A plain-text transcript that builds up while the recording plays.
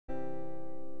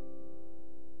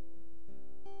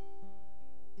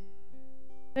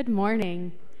Good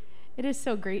morning. It is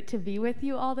so great to be with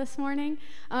you all this morning.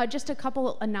 Just a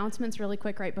couple announcements really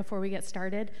quick right before we get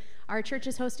started. Our church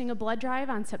is hosting a blood drive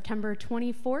on September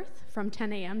 24th from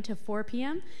 10 a.m. to 4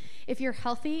 p.m. If you're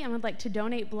healthy and would like to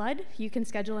donate blood, you can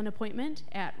schedule an appointment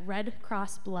at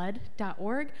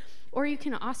redcrossblood.org, or you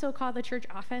can also call the church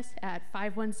office at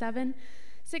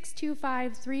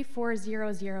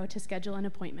 517-625-3400 to schedule an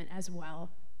appointment as well.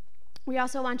 We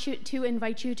also want to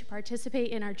invite you to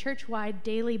participate in our church-wide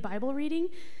daily Bible reading.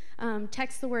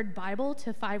 Text the word Bible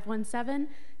to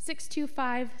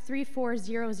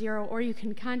 517-625-3400, or you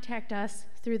can contact us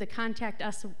through the Contact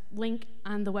Us link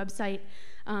on the website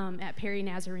at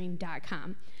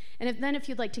perrynazarene.com. And if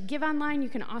you'd like to give online, you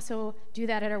can also do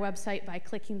that at our website by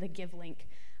clicking the Give link.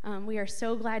 We are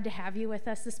so glad to have you with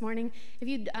us this morning. If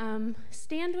you'd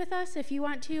stand with us if you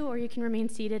want to, or you can remain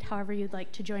seated however you'd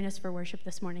like to join us for worship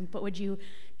this morning. But would you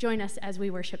join us as we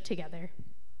worship together?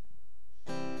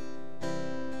 I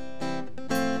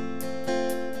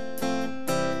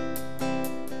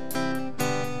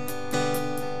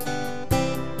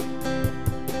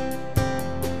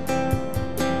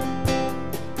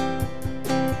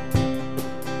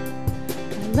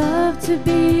love to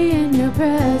be in your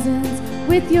presence,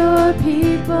 with your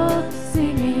people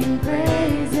singing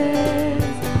praises.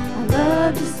 I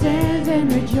love to stand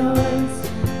and rejoice,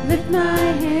 lift my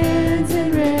hands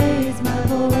and raise my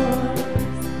voice.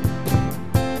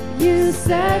 You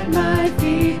set my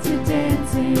feet to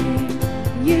dancing,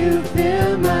 you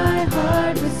fill my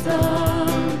heart with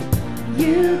song,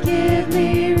 you give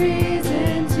me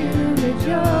reason to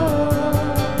rejoice.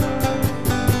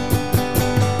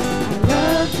 I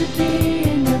love to be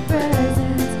in your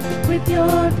presence, with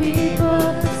your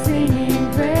people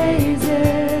singing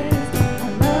praises. I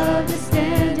love to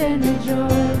stand and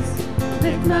rejoice,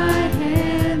 lift my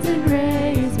hands and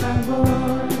raise my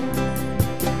voice.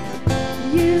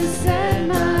 You set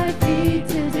my feet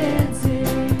to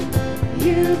dancing,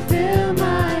 you fill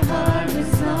my heart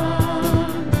with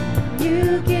song,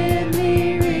 you give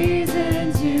me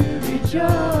reason to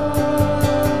rejoice.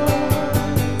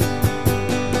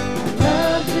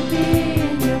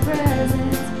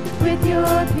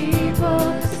 Your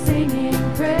people singing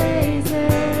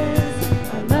praises.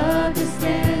 I love to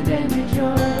stand and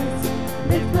rejoice,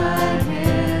 lift my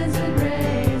hands and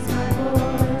raise my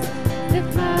voice,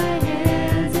 lift my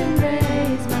hands and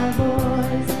raise my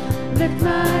voice, lift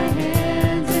my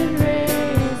hands and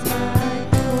raise my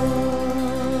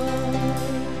voice.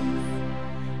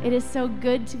 It is so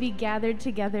good to be gathered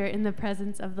together in the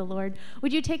presence of the Lord.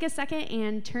 Would you take a second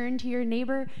and turn to your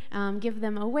neighbor, give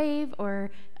them a wave or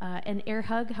an air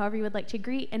hug, however you would like to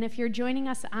greet. And if you're joining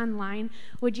us online,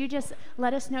 would you just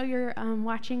let us know you're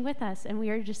watching with us, and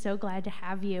we are just so glad to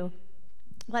have you.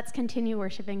 Let's continue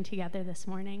worshiping together this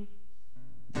morning.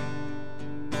 At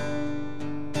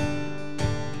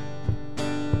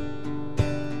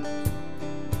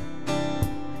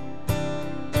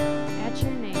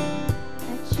your name,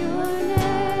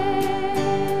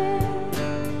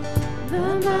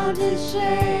 the mountains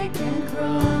shake and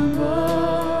crumble.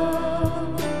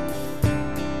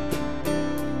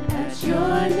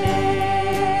 Your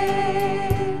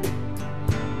name,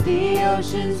 the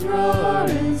oceans roar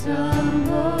and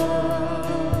tumble.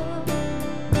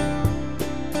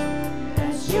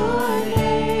 At your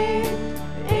name,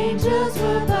 angels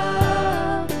will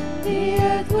bow, the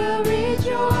earth will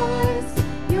rejoice,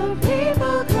 your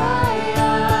people cry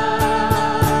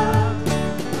out.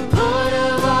 Lord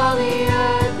of all the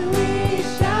earth, we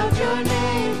shout your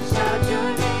name,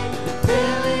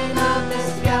 filling up the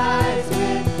skies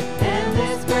with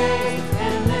endless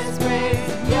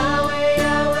praise, Yahweh,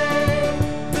 Yahweh.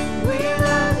 We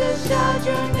love to shout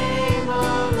your name,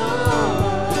 oh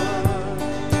Lord.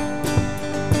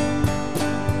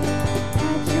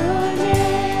 At your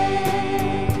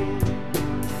name,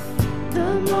 the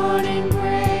morning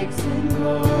breaks in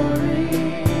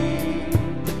glory.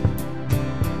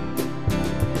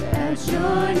 At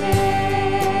your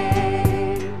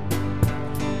name,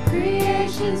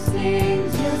 creation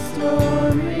sings your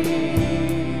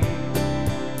story.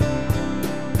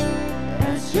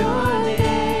 At your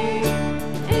name,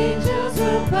 angels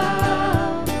will bow.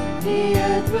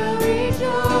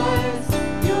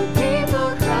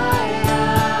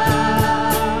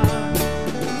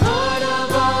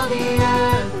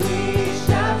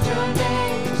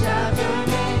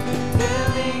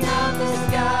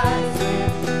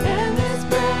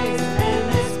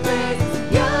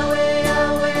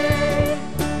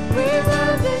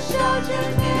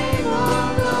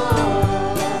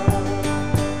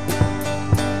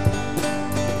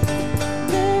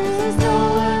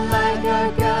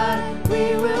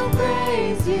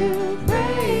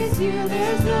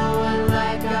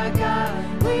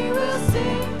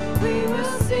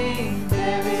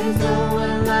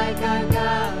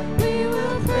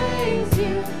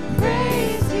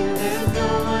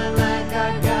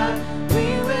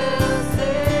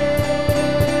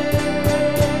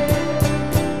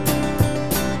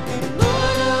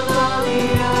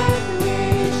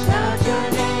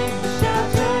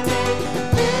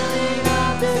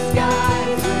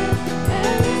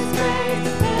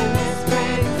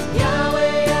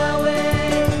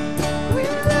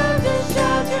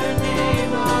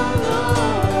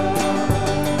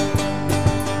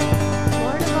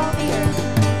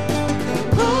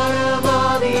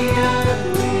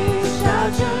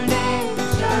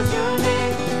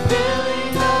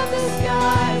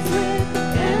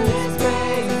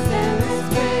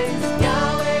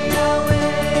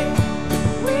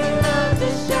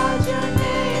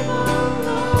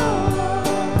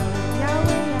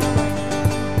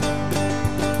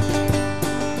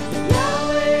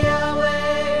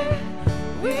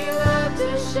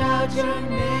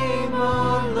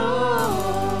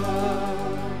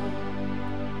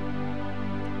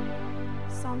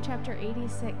 Psalm chapter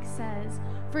 86 says,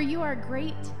 "For you are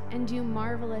great and do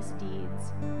marvelous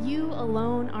deeds. You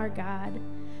alone are God.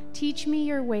 Teach me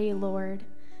your way, Lord,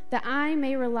 that I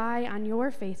may rely on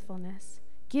your faithfulness.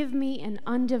 Give me an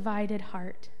undivided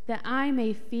heart, that I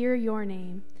may fear your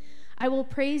name. I will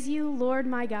praise you, Lord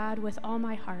my God, with all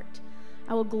my heart.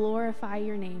 I will glorify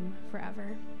your name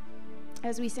forever."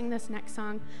 As we sing this next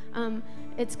song,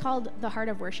 it's called "The Heart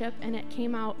of Worship," and it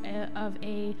came out of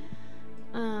a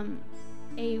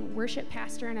worship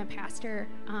pastor and a pastor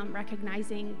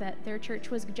recognizing that their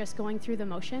church was just going through the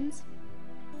motions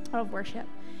of worship.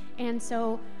 And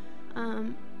so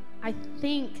I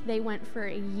think they went for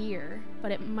a year,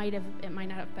 but it might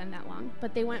not have been that long.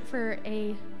 But they went for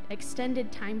a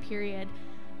extended time period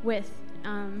with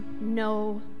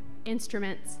no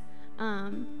instruments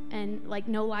and like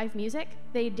no live music.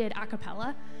 They did a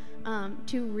cappella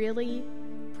to really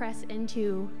press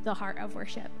into the heart of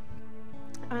worship.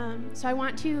 So I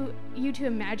want you to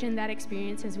imagine that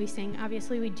experience as we sing.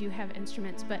 Obviously, we do have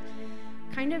instruments, but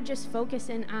kind of just focus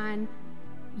in on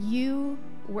you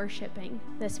worshiping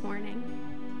this morning.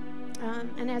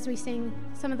 And as we sing,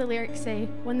 some of the lyrics say,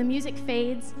 "When the music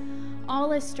fades,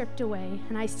 all is stripped away,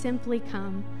 and I simply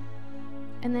come."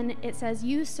 And then it says,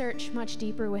 "You search much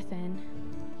deeper within.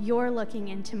 You're looking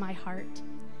into my heart."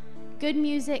 Good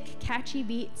music, catchy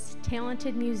beats,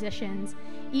 talented musicians,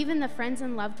 even the friends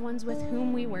and loved ones with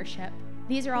whom we worship.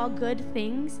 These are all good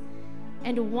things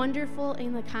and wonderful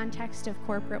in the context of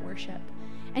corporate worship.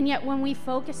 And yet when we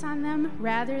focus on them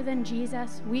rather than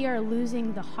Jesus, we are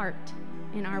losing the heart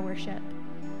in our worship.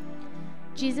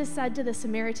 Jesus said to the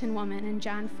Samaritan woman in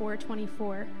John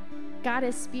 4:24, "God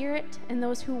is spirit, and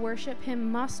those who worship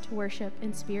him must worship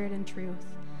in spirit and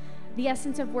truth." The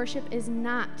essence of worship is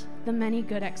not the many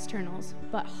good externals,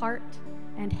 but heart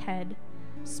and head,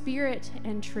 spirit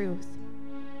and truth.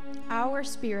 Our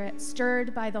spirit,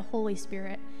 stirred by the Holy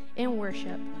Spirit in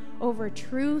worship over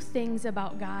true things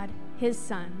about God, his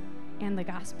Son, and the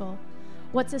gospel.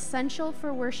 What's essential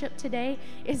for worship today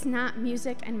is not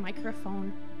music and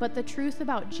microphone, but the truth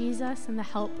about Jesus and the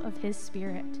help of his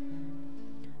Spirit.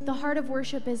 The heart of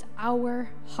worship is our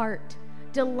heart,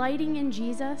 delighting in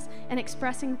Jesus and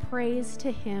expressing praise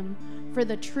to him for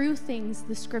the true things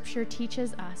the scripture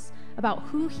teaches us about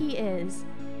who he is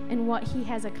and what he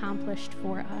has accomplished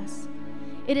for us.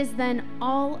 It is then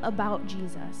all about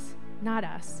Jesus, not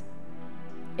us.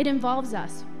 It involves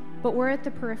us, but we're at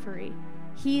the periphery.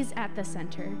 He's at the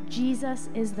center. Jesus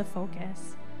is the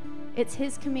focus. It's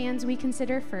his commands we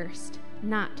consider first,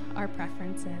 not our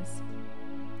preferences.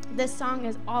 This song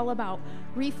is all about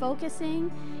refocusing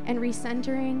and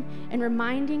recentering and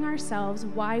reminding ourselves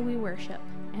why we worship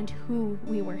and who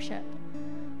we worship.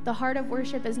 The heart of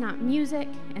worship is not music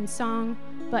and song,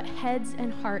 but heads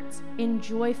and hearts in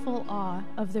joyful awe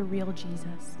of the real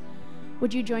Jesus.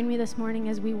 Would you join me this morning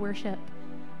as we worship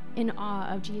in awe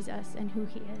of Jesus and who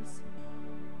he is?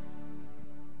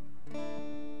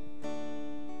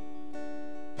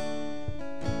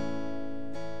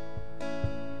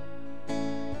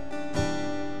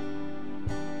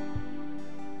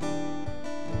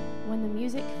 When the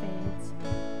music fades.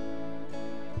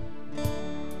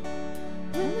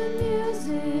 When the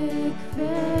music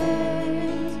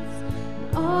fades,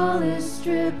 and all is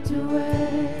stripped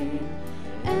away,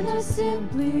 and I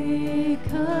simply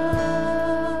come,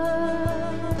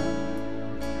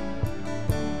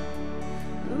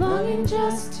 longing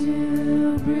just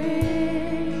to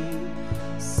bring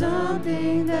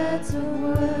something that's a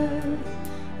word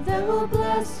that will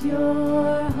bless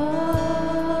your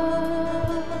heart.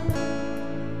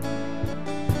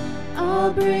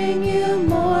 I'll bring you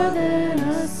more than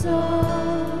a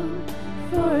song,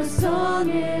 for a song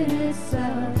in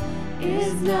itself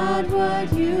is not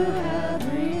what you have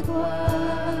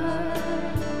required.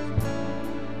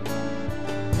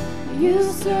 You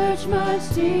search much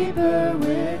deeper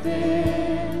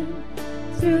within,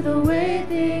 through the way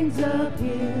things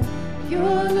appear.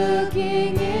 You're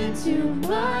looking into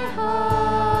my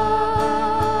heart.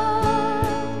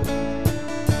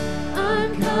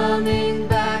 I'm coming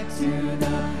back to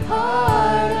the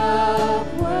heart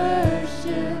of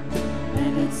worship,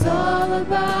 and it's all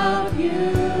about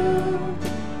you.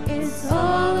 It's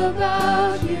all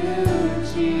about you,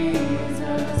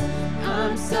 Jesus.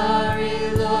 I'm sorry,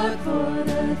 Lord, for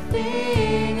the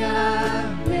thing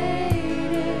I've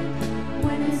made it,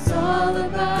 when it's all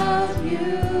about you.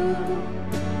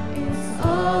 It's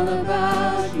all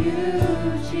about you,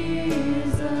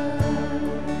 Jesus.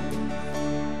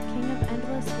 King of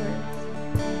endless words.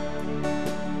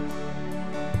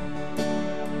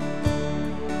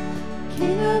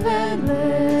 King of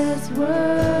endless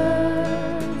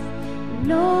words,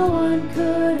 no one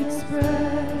could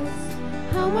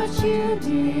you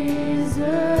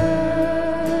deserve.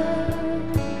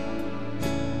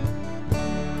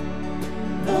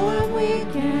 Though I'm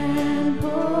weak and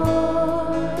poor,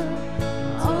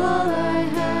 all I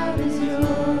have is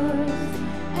yours,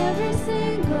 every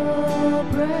single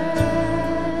breath.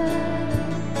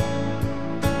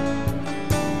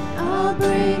 I'll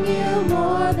bring you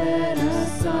more than a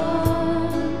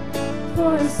song,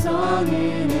 for a song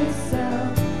in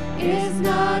itself is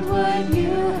not what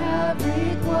you have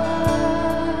required.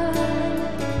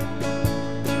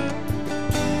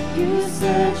 You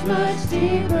search much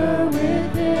deeper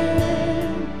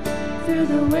within, through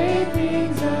the way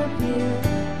things appear.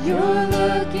 You're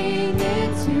looking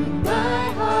into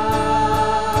my heart.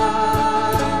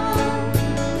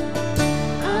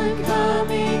 I'm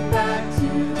coming back to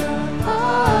the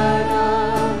heart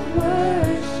of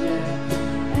worship,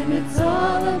 and it's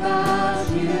all about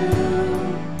you.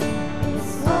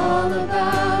 It's all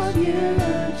about you,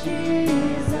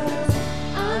 Jesus.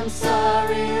 I'm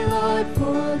sorry, Lord,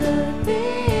 for the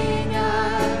thing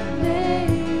I've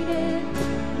made it.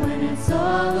 When it's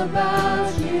all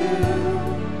about you,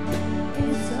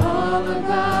 it's all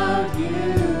about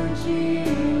you,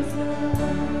 Jesus.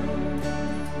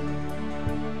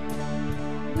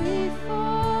 We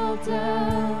fall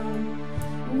down,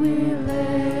 we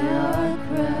lay our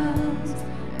crowns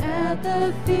at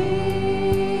the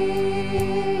feet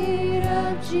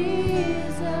of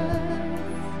Jesus.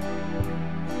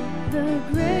 The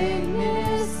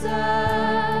greatness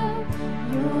of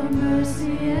your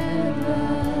mercy and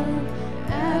love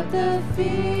at the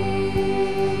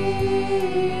feet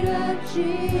of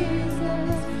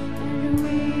Jesus. And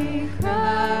we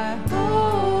cry,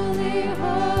 holy,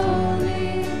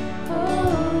 holy,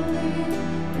 holy.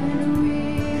 And we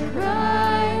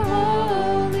cry,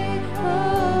 holy,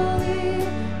 holy,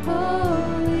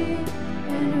 holy.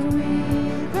 And we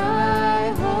cry,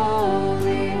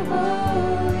 holy,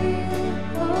 holy,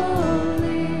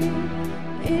 holy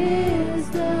is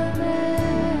the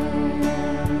Lamb.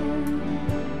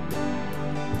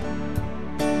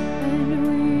 And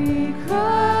we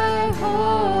cry,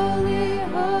 holy,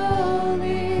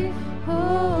 holy,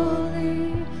 holy.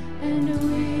 And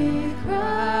we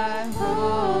cry,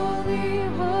 holy,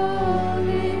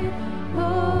 holy,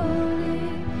 holy.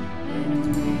 And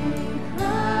we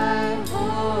cry,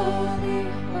 holy,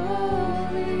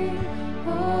 holy,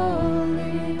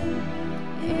 holy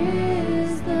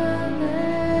is the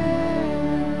Lamb.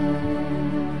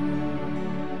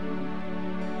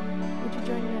 Would you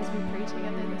join me as we pray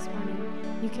together this morning?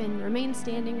 You can remain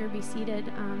standing or be seated.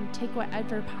 Take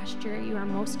whatever posture you are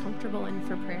most comfortable in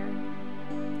for prayer.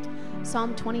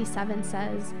 Psalm 27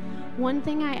 says, "One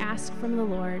thing I ask from the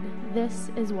Lord, this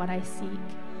is what I seek,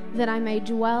 that I may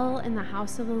dwell in the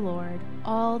house of the Lord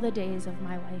all the days of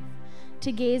my life,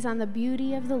 to gaze on the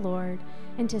beauty of the Lord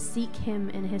and to seek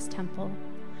him in his temple.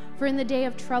 For in the day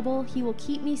of trouble he will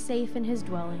keep me safe in his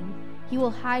dwelling. He will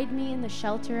hide me in the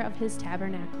shelter of his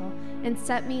tabernacle and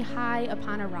set me high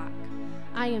upon a rock.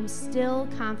 I am still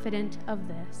confident of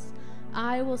this.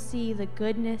 I will see the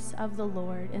goodness of the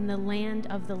Lord in the land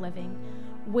of the living.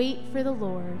 Wait for the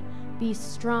Lord. Be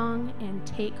strong and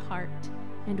take heart,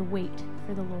 and wait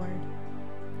for the Lord."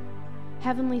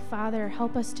 Heavenly Father,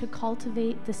 help us to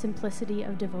cultivate the simplicity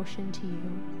of devotion to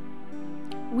you.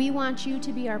 We want you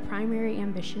to be our primary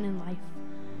ambition in life.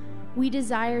 We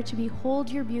desire to behold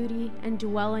your beauty and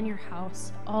dwell in your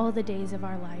house all the days of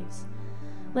our lives.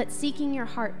 Let seeking your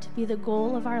heart be the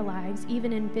goal of our lives,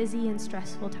 even in busy and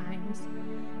stressful times.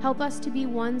 Help us to be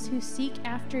ones who seek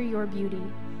after your beauty.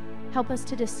 Help us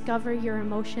to discover your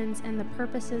emotions and the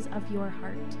purposes of your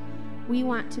heart. We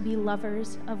want to be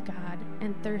lovers of God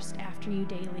and thirst after you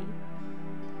daily.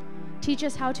 Teach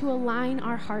us how to align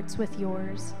our hearts with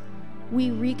yours. We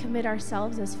recommit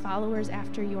ourselves as followers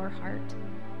after your heart.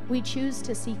 We choose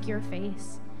to seek your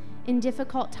face. In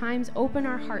difficult times, open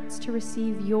our hearts to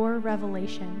receive your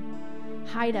revelation.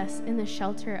 Hide us in the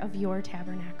shelter of your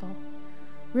tabernacle.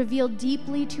 Reveal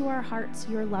deeply to our hearts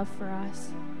your love for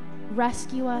us.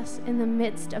 Rescue us in the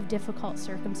midst of difficult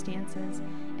circumstances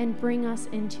and bring us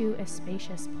into a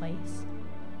spacious place.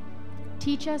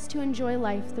 Teach us to enjoy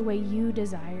life the way you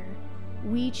desire.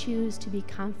 We choose to be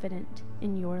confident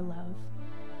in your love.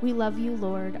 We love you,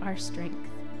 Lord, our strength.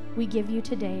 We give you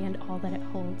today and all that it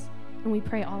holds. And we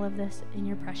pray all of this in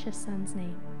your precious Son's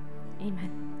name. Amen.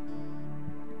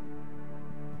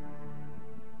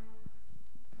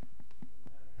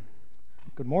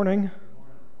 Good morning.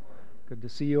 Good to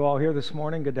see you all here this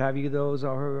morning. Good to have you, those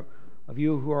of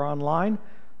you who are online.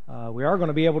 We are going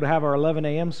to be able to have our 11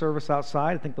 a.m. service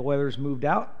outside. I think the weather's moved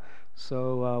out,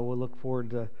 so we'll look forward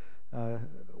to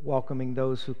welcoming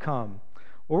those who come.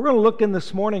 We're going to look in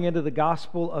this morning into the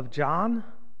Gospel of John.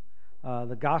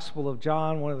 The Gospel of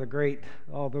John, one of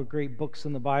all the great books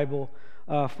in the Bible.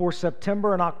 For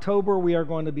September and October, we are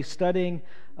going to be studying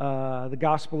the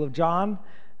Gospel of John.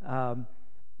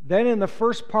 Then in the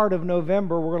first part of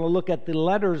November, we're going to look at the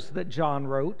letters that John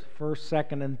wrote, 1st,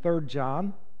 2nd, and 3rd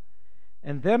John.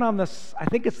 And then I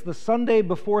think it's the Sunday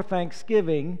before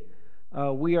Thanksgiving,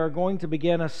 we are going to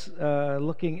begin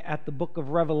looking at the book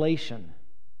of Revelation.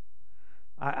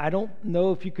 I don't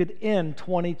know if you could end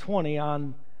 2020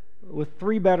 with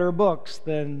three better books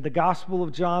than the Gospel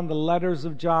of John, the letters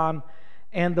of John,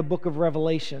 and the book of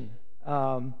Revelation.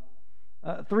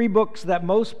 Three books that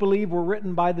most believe were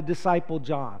written by the disciple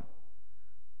John.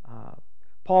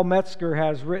 Paul Metzger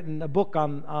has written a book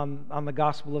on the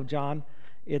Gospel of John.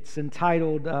 It's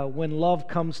entitled "When Love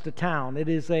Comes to Town." It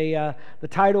is the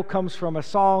title comes from a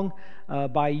song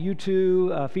by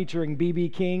U2 featuring B.B.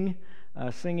 King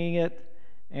singing it.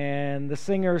 And the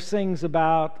singer sings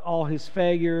about all his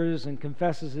failures and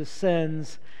confesses his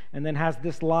sins, and then has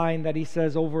this line that he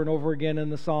says over and over again in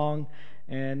the song.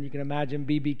 And you can imagine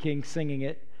B.B. King singing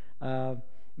it.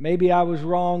 Maybe I was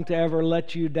wrong to ever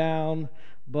let you down,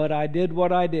 but I did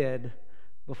what I did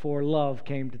before love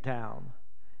came to town.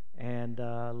 And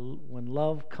when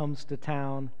love comes to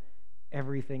town,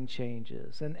 everything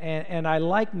changes. And I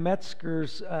like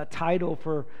Metzger's title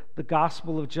for the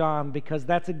Gospel of John, because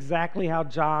that's exactly how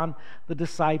John, the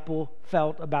disciple,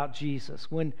 felt about Jesus.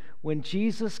 When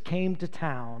Jesus came to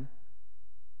town,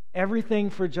 everything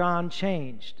for John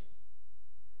changed.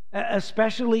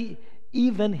 Especially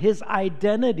even his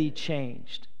identity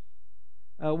changed.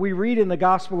 We read in the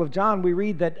Gospel of John, we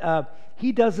read that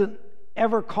he doesn't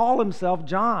ever call himself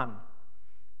John.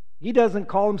 He doesn't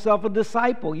call himself a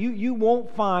disciple. You won't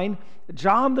find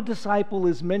John the disciple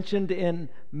is mentioned in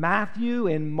Matthew,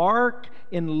 in Mark,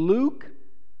 in Luke,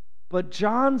 but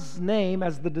John's name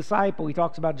as the disciple, he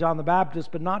talks about John the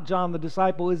Baptist, but not John the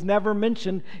disciple, is never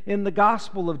mentioned in the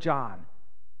Gospel of John.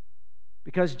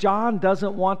 Because John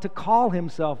doesn't want to call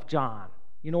himself John.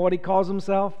 You know what he calls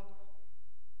himself?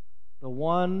 The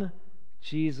one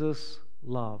Jesus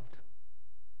loved.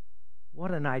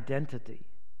 What an identity.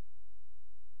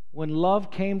 When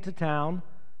love came to town,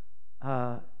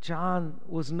 John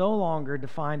was no longer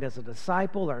defined as a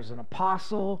disciple or as an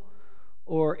apostle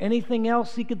or anything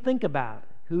else he could think about.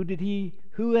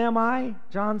 Who am I?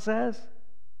 John says.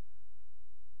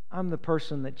 I'm the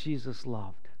person that Jesus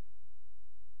loved.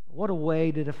 What a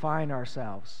way to define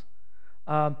ourselves.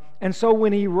 And so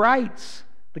when he writes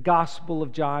the Gospel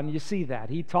of John, you see that.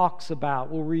 He talks about,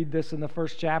 we'll read this in the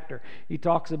first chapter, he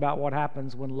talks about what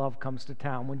happens when love comes to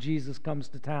town, when Jesus comes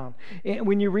to town. And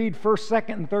when you read 1st,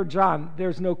 2nd, and 3rd John,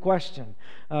 there's no question.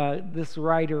 This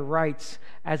writer writes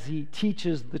as he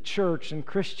teaches the church and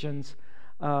Christians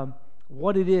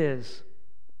what it is,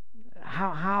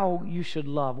 how you should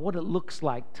love, what it looks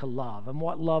like to love, and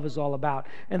what love is all about.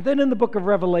 And then in the book of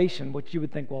Revelation, which you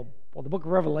would think, well, the book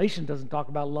of Revelation doesn't talk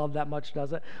about love that much,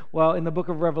 does it? Well, in the book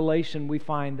of Revelation, we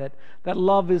find that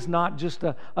love is not just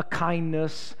a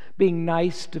kindness, being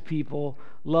nice to people.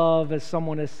 Love, as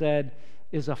someone has said,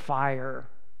 is a fire.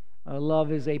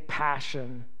 Love is a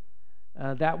passion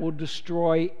that will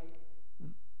destroy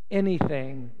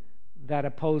anything that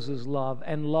opposes love.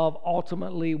 And love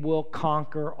ultimately will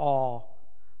conquer all.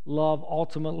 Love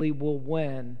ultimately will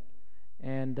win.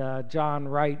 And John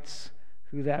writes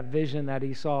through that vision that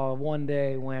he saw one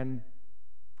day when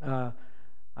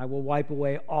I will wipe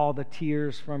away all the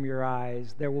tears from your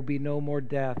eyes. There will be no more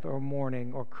death or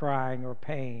mourning or crying or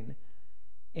pain.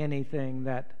 Anything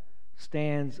that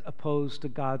stands opposed to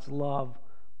God's love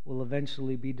will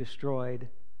eventually be destroyed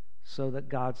so that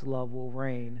God's love will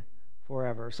reign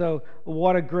forever. So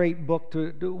what a great book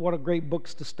what a great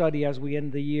books to study as we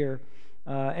end the year.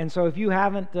 And so if you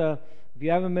haven't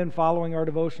been following our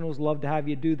devotionals, love to have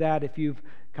you do that. If you've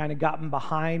kind of gotten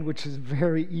behind, which is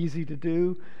very easy to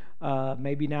do,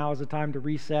 maybe now is the time to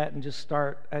reset and just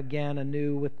start again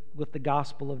anew with the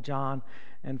Gospel of John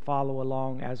and follow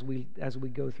along as we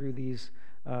go through these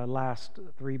last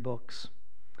three books.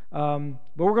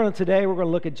 But today we're going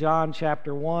to look at John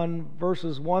chapter 1,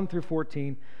 verses 1 through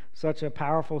 14. Such a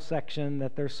powerful section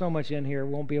that there's so much in here.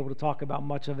 We won't be able to talk about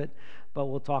much of it, but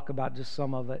we'll talk about just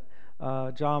some of it.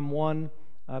 John 1,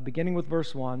 beginning with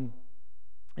verse 1.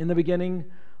 In the beginning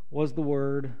was the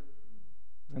Word,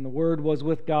 and the Word was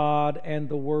with God, and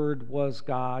the Word was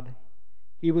God.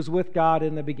 He was with God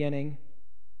in the beginning.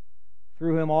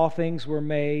 Through him all things were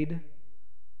made.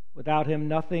 Without him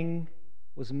nothing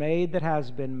was made that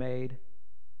has been made.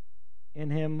 In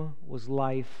him was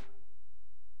life,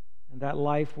 and that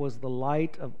life was the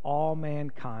light of all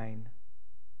mankind.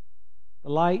 The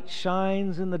light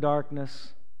shines in the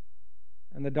darkness,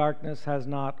 and the darkness has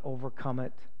not overcome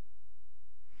it.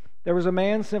 There was a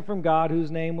man sent from God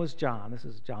whose name was John. This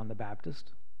is John the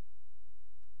Baptist.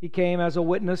 He came as a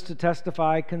witness to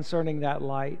testify concerning that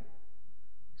light,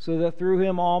 so that through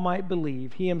him all might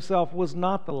believe. He himself was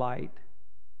not the light.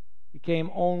 He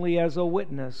came only as a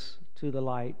witness to the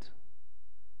light.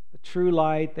 The true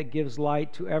light that gives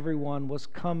light to everyone was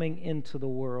coming into the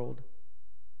world.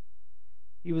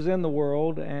 He was in the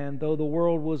world, and though the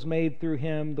world was made through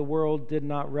him, the world did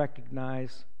not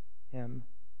recognize him.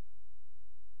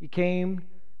 He came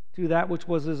to that which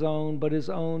was his own, but his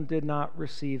own did not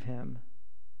receive him.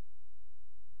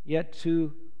 Yet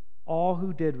to all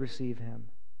who did receive him,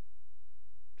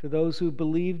 to those who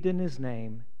believed in his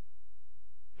name,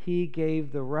 he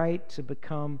gave the right to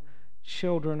become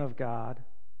children of God,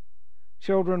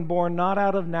 children born not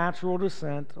out of natural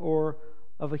descent or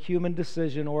of a human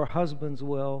decision or husband's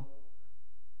will,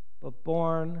 but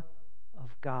born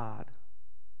of God.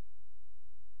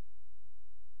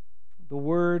 The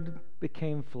Word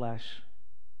became flesh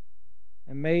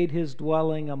and made his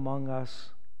dwelling among us.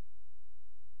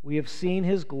 We have seen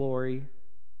his glory,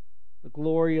 the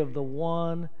glory of the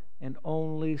one and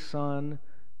only Son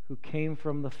who came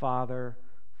from the Father,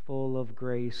 full of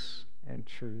grace and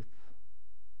truth.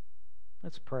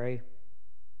 Let's pray.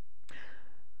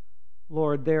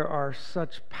 Lord, there are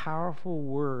such powerful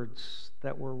words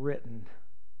that were written.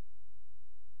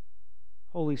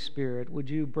 Holy Spirit, would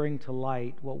you bring to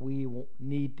light what we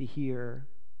need to hear?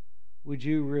 Would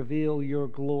you reveal your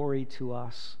glory to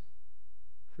us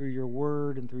through your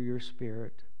word and through your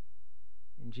Spirit?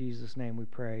 In Jesus' name we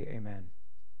pray, amen.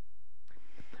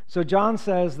 So John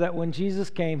says that when Jesus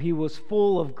came, he was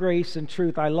full of grace and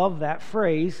truth. I love that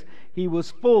phrase. He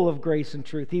was full of grace and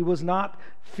truth. He was not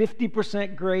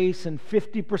 50% grace and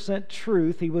 50%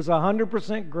 truth. He was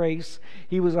 100% grace.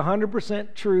 He was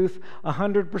 100% truth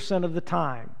 100% of the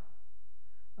time.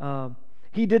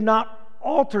 He did not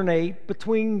alternate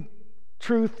between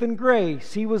truth and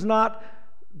grace. He was not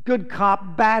good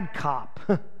cop, bad cop.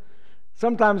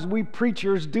 Sometimes we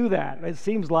preachers do that. It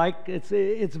seems like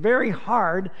it's very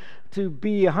hard to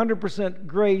be 100%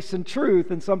 grace and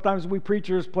truth, and sometimes we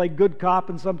preachers play good cop,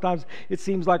 and sometimes it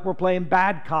seems like we're playing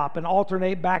bad cop and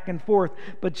alternate back and forth.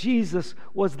 But Jesus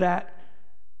was that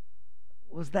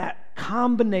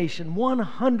combination,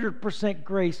 100%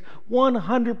 grace,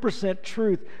 100%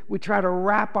 truth. We try to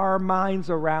wrap our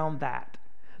minds around that.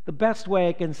 The best way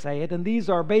I can say it, and these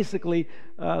are basically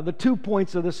the 2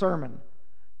 points of the sermon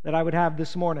that I would have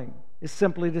this morning, is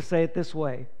simply to say it this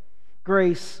way: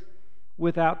 grace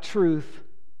without truth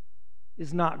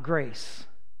is not grace,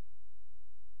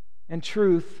 and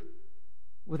truth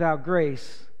without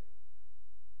grace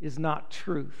is not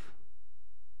truth.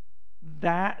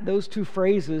 Those two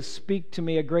phrases speak to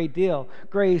me a great deal.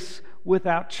 Grace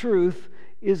without truth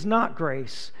is not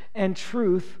grace, and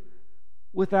truth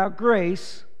without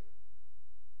grace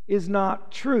is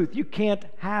not truth. You can't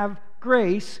have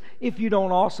grace if you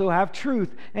don't also have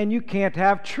truth, and you can't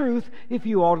have truth if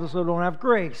you also don't have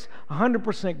grace.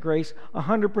 100% grace,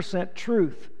 100%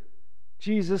 truth.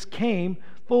 Jesus came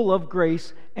full of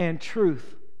grace and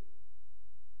truth,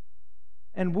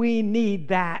 and we need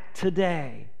that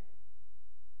today.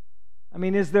 I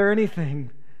mean, is there anything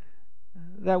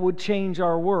that would change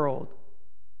our world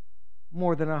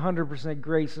more than 100%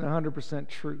 grace and 100%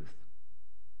 truth,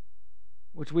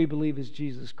 which we believe is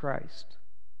Jesus Christ,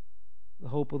 the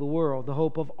hope of the world, the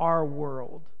hope of our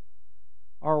world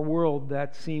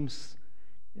that seems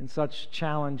in such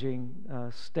challenging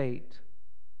state.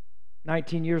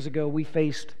 19 years ago, we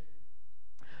faced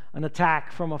an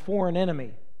attack from a foreign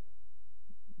enemy.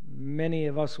 Many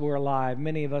of us were alive.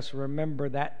 Many of us remember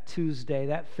that Tuesday,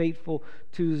 that fateful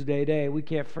Tuesday day. We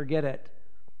can't forget it.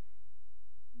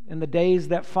 And the days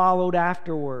that followed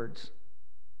afterwards.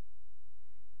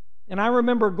 And I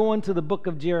remember going to the book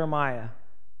of Jeremiah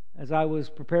as I was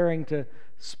preparing to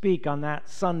speak on that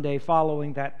Sunday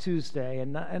following that Tuesday,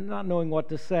 and not knowing what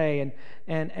to say,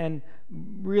 and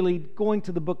really going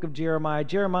to the book of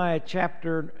Jeremiah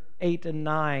chapter 8 and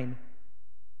 9,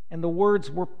 and the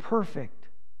words were perfect.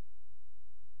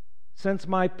 Since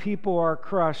my people are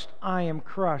crushed, I am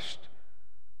crushed,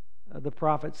 the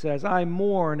prophet says. I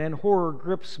mourn and horror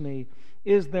grips me.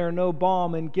 Is there no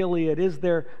balm in Gilead? Is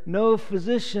there no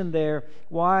physician there?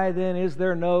 Why then is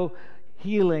there no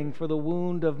healing for the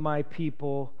wound of my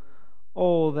people?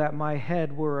 Oh, that my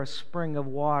head were a spring of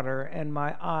water and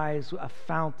my eyes a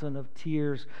fountain of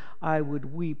tears. I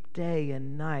would weep day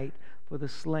and night for the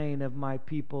slain of my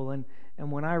people. And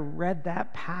when I read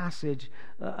that passage,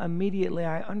 immediately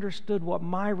I understood what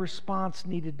my response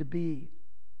needed to be.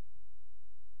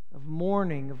 of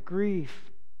mourning, of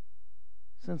grief.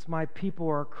 Since my people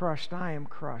are crushed, I am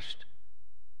crushed.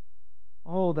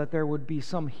 Oh, that there would be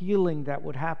some healing that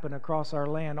would happen across our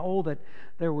land. Oh, that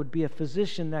there would be a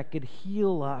physician that could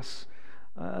heal us.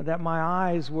 That my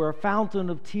eyes were a fountain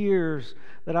of tears,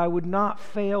 that I would not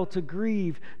fail to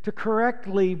grieve, to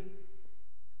correctly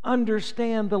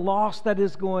understand the loss that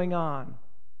is going on.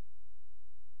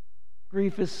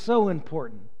 Grief is so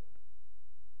important.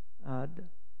 And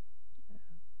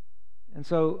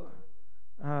so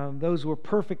those were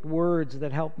perfect words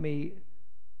that helped me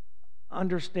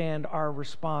understand our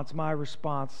response, my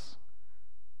response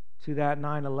to that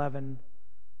 9/11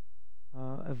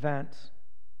 event.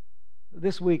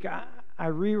 This week, I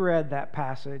reread that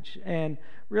passage, and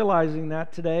realizing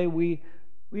that today we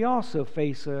also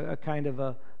face a kind of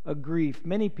a grief.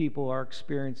 Many people are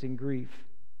experiencing grief,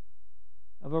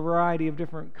 of a variety of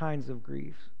different kinds of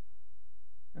grief.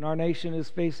 And our nation is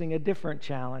facing a different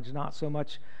challenge, not so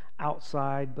much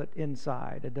outside, but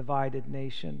inside, a divided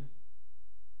nation.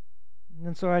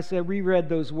 And so I said, reread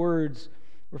those words,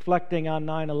 reflecting on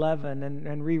 9/11,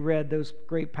 and reread those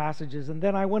great passages. And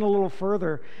then I went a little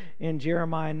further in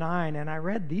Jeremiah 9, and I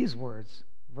read these words,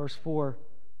 verse 4.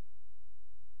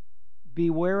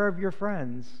 Beware of your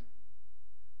friends.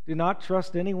 Do not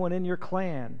trust anyone in your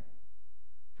clan,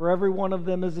 for every one of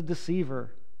them is a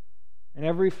deceiver, and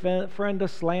every friend a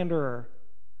slanderer.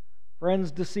 Friends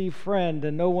deceive friend,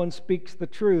 and no one speaks the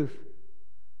truth.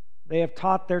 They have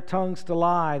taught their tongues to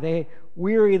lie. They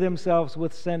weary themselves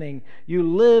with sinning. You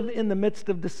live in the midst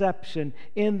of deception.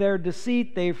 In their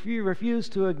deceit, they refuse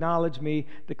to acknowledge me,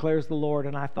 declares the Lord.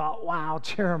 And I thought, wow,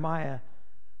 Jeremiah,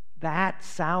 that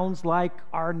sounds like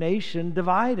our nation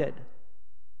divided.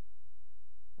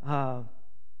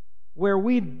 Where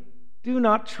we do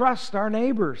not trust our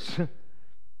neighbors.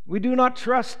 We do not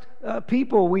trust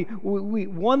people.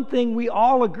 One thing we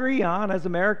all agree on as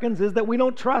Americans is that we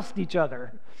don't trust each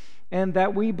other. And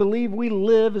that we believe we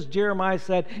live, as Jeremiah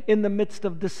said, in the midst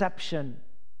of deception.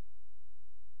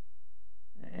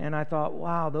 And I thought,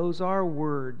 wow, those are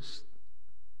words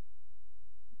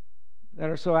that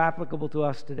are so applicable to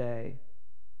us today.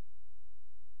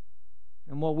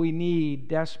 And what we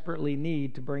desperately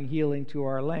need to bring healing to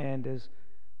our land is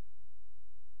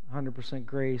 100%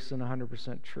 grace and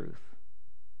 100% truth.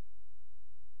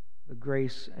 The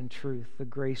grace and truth. The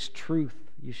grace truth,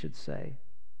 you should say.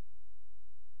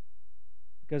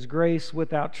 Because grace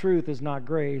without truth is not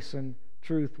grace, and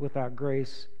truth without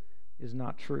grace is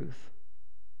not truth.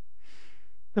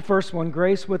 The first one,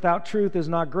 grace without truth is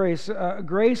not grace.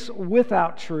 Grace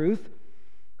without truth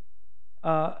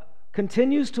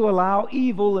continues to allow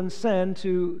evil and sin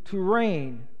to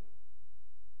reign.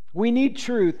 We need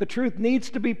truth. The truth needs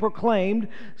to be proclaimed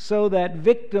so that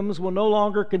victims will no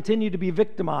longer continue to be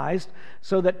victimized,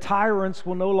 so that tyrants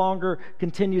will no longer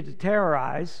continue to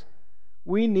terrorize.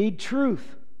 We need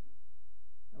truth.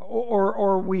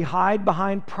 Or we hide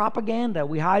behind propaganda.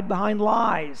 We hide behind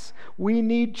lies. We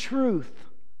need truth.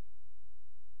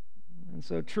 And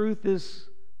so truth is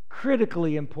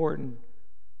critically important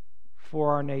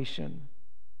for our nation.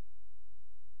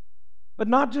 But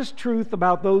not just truth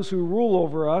about those who rule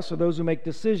over us or those who make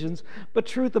decisions, but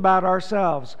truth about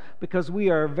ourselves, because we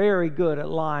are very good at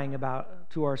lying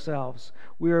to ourselves.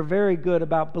 We are very good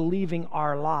about believing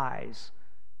our lies.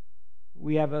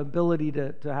 We have an ability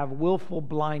to have willful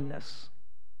blindness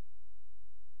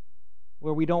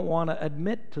where we don't want to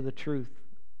admit to the truth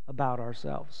about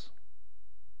ourselves.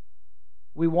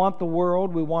 We want the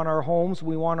world, we want our homes,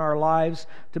 we want our lives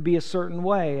to be a certain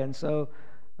way, and so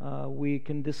we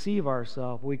can deceive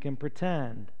ourselves, we can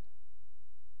pretend,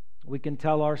 we can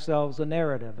tell ourselves a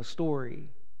narrative, a story,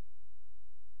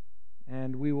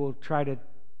 and we will try to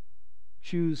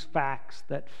choose facts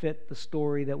that fit the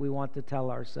story that we want to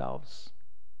tell ourselves.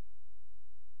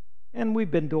 And we've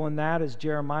been doing that, as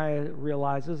Jeremiah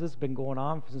realizes. It's been going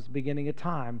on since the beginning of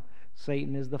time.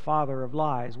 Satan is the father of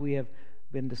lies. We have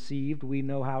been deceived. We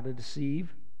know how to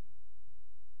deceive.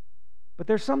 But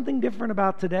there's something different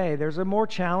about today. There's a more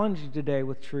challenging today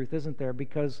with truth, isn't there?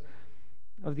 Because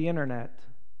of the internet.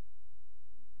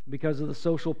 Because of the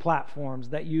social platforms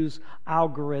that use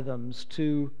algorithms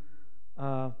to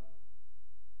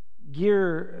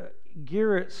gear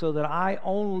it so that I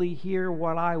only hear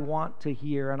what I want to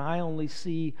hear and I only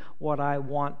see what I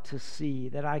want to see,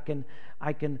 that I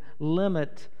can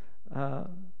limit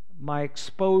my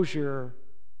exposure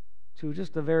to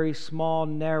just a very small,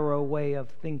 narrow way of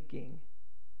thinking.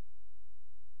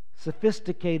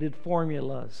 Sophisticated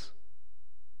formulas.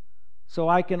 So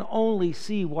I can only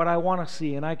see what I want to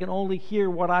see and I can only hear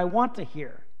what I want to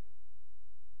hear.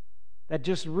 That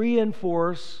just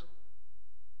reinforce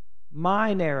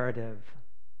my narrative,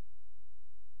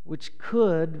 which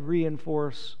could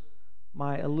reinforce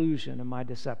my illusion and my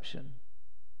deception.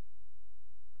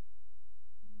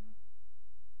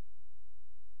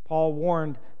 Paul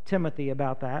warned Timothy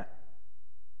about that.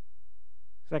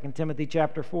 2 Timothy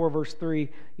chapter 4, verse 3,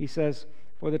 he says,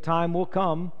 "For the time will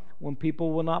come when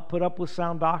people will not put up with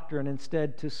sound doctrine.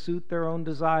 Instead, to suit their own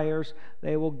desires,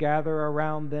 they will gather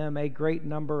around them a great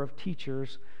number of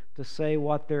teachers to say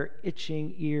what their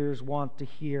itching ears want to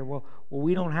hear." Well,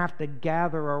 we don't have to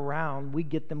gather around. We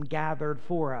get them gathered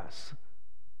for us.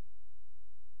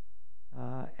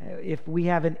 If we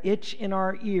have an itch in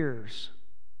our ears,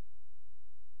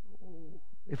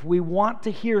 if we want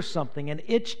to hear something, an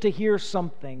itch to hear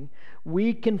something,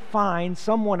 we can find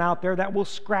someone out there that will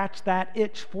scratch that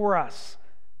itch for us.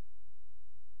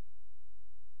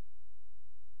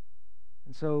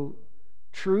 And so,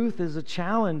 truth is a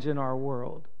challenge in our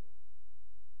world.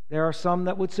 There are some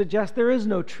that would suggest there is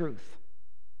no truth,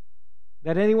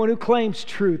 that anyone who claims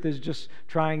truth is just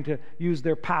trying to use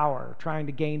their power, trying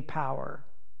to gain power.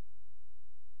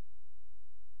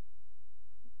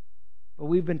 But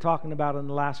we've been talking about in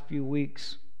the last few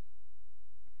weeks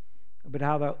about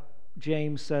how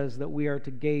James says that we are to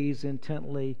gaze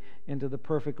intently into the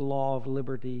perfect law of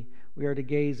liberty. We are to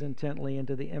gaze intently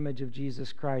into the image of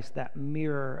Jesus Christ, that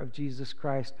mirror of Jesus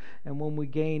Christ. And when we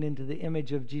gain into the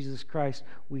image of Jesus Christ,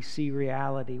 we see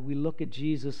reality. We look at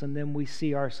Jesus and then we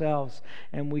see ourselves,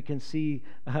 and we can see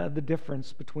the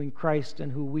difference between Christ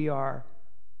and who we are.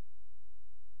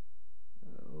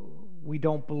 We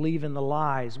don't believe in the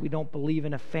lies. We don't believe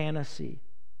in a fantasy.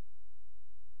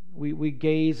 We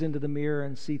gaze into the mirror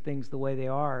and see things the way they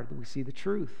are. We see the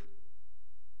truth.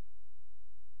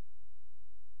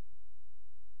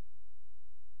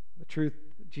 The truth,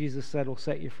 Jesus said, will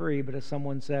set you free, but as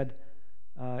someone said,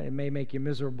 it may make you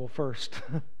miserable first.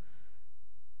 The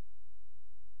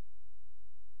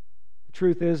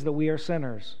truth is that we are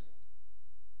sinners.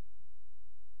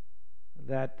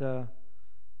 That,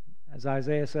 as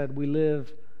Isaiah said,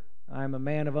 I am a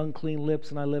man of unclean lips,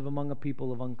 and I live among a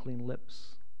people of unclean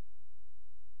lips.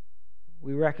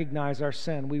 We recognize our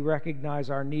sin. We recognize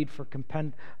our need for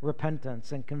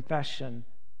repentance and confession.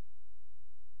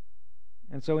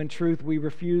 And so in truth, we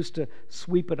refuse to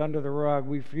sweep it under the rug.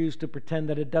 We refuse to pretend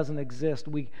that it doesn't exist.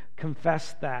 We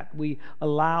confess that. We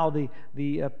allow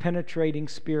the penetrating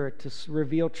Spirit to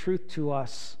reveal truth to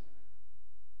us.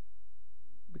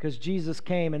 Because Jesus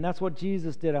came, and that's what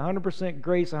Jesus did, 100%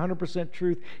 grace, 100%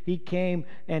 truth. He came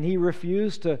and He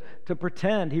refused to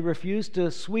pretend. He refused to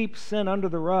sweep sin under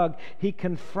the rug. He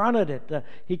confronted it.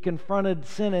 He confronted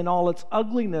sin in all its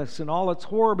ugliness and all its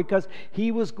horror, because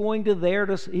He was there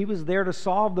to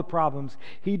solve the problems.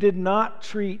 He did not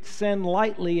treat sin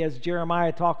lightly, as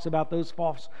Jeremiah talks about those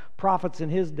false prophets in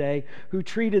his day, who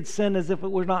treated sin as if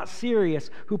it was not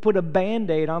serious, who put a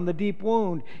Band-Aid on the deep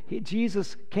wound.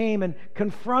 Jesus came and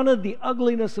confronted the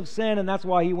ugliness of sin, and that's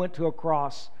why He went to a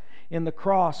cross. In the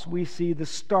cross, we see the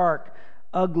stark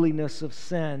ugliness of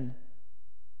sin.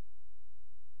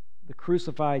 The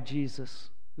crucified Jesus,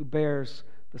 who bears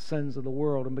the sins of the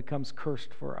world and becomes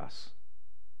cursed for us.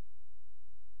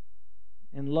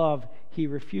 In love, He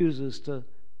refuses to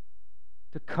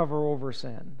cover over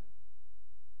sin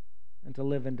and to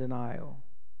live in denial.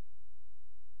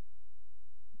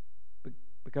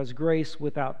 Because grace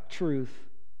without truth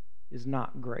is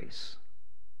not grace.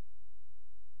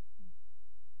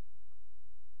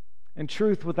 And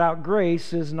truth without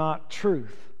grace is not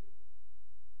truth.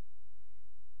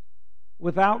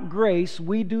 Without grace,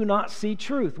 we do not see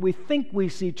truth. We think we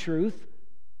see truth,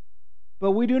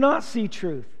 but we do not see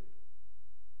truth.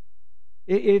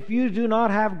 If you do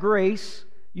not have grace,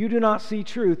 you do not see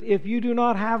truth. If you do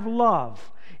not have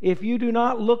love, if you do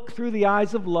not look through the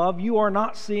eyes of love, you are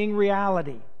not seeing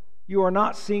reality. You are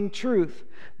not seeing truth.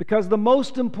 Because the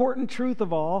most important truth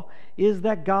of all is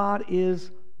that God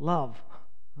is love.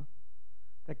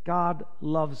 That God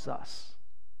loves us.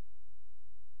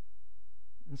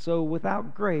 And so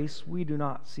without grace, we do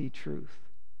not see truth.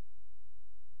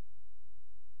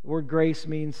 The word grace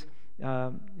means,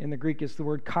 in the Greek, it's the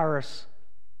word charis.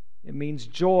 It means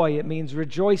joy. It means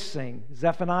rejoicing.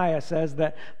 Zephaniah says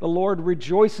that the Lord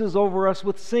rejoices over us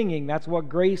with singing. That's what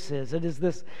grace is. It is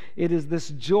this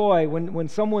joy when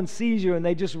someone sees you and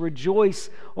they just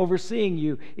rejoice over seeing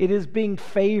you. It is being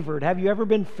favored. Have you ever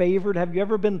been favored? Have you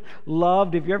ever been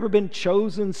loved? Have you ever been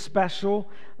chosen special?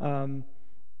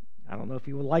 I don't know if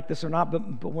you would like this or not,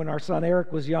 but when our son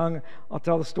Eric was young, I'll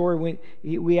tell the story.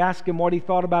 We asked him what he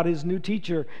thought about his new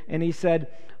teacher, and he said,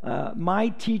 my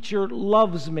teacher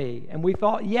loves me. And we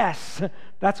thought, yes,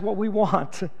 that's what we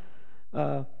want.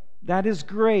 That is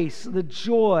grace, the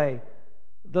joy,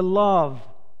 the love.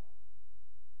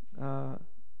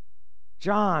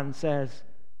 John says,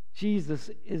 Jesus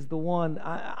is the one,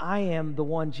 I am the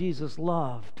one Jesus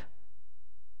loved.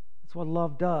 That's what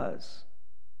love does.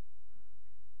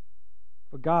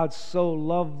 For God so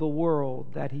loved the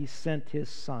world that He sent His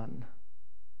Son.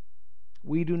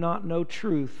 We do not know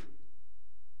truth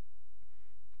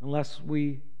unless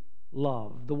we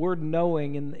love. The word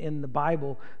knowing in the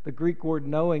Bible, the Greek word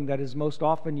knowing that is most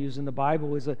often used in the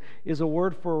Bible is a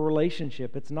word for a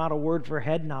relationship. It's not a word for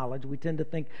head knowledge. We tend to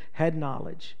think head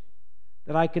knowledge.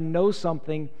 That I can know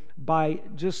something by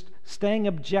just staying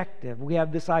objective. We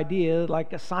have this idea,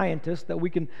 like a scientist, that we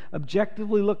can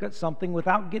objectively look at something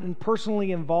without getting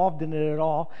personally involved in it at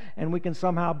all, and we can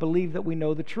somehow believe that we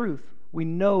know the truth. We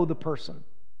know the person.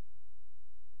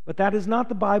 But that is not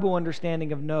the Bible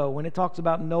understanding of know. When it talks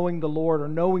about knowing the Lord or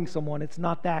knowing someone, it's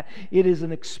not that. It is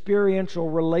an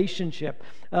experiential relationship.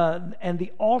 And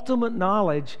the ultimate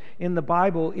knowledge in the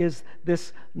Bible is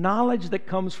this knowledge that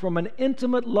comes from an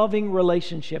intimate, loving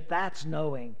relationship. That's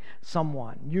knowing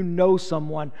someone. You know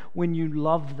someone when you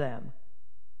love them.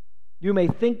 You may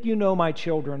think you know my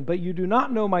children, but you do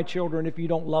not know my children if you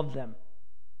don't love them.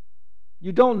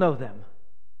 You don't know them.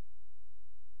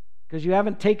 Because you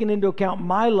haven't taken into account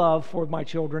my love for my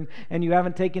children, and you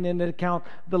haven't taken into account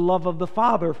the love of the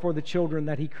Father for the children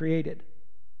that He created.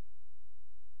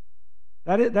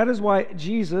 That is why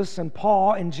Jesus and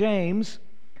Paul and James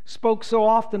spoke so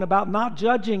often about not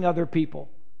judging other people.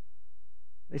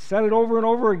 They said it over and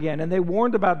over again, and they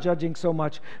warned about judging so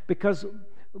much because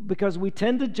we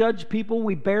tend to judge people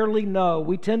we barely know.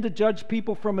 We tend to judge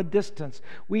people from a distance.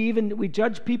 We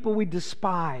judge people we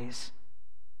despise.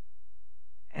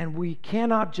 And we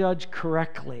cannot judge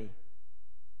correctly.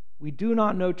 We do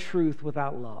not know truth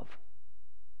without love.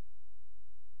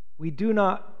 We do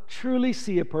not truly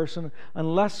see a person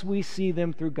unless we see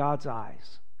them through God's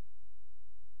eyes.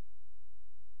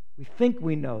 We think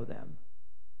we know them.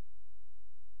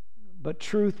 But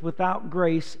truth without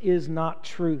grace is not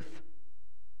truth.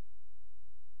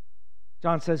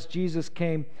 John says Jesus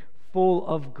came full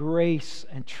of grace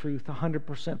and truth,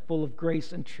 100% full of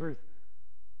grace and truth.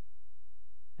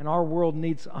 And our world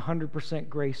needs 100%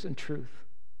 grace and truth.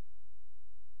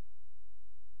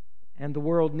 And the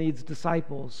world needs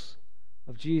disciples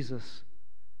of Jesus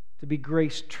to be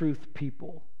grace, truth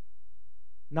people.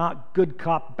 Not good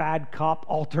cop, bad cop,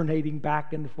 alternating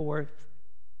back and forth.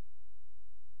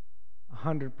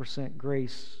 100%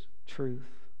 grace, truth.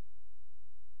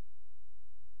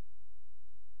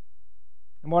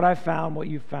 And what I found, what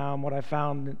you found, what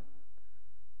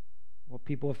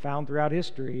people have found throughout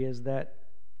history is that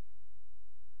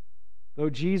though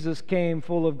Jesus came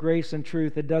full of grace and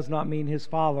truth, it does not mean His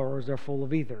followers are full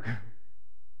of either.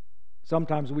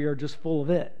 Sometimes we are just full of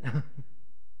it.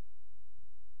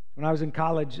 When I was in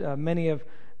college, many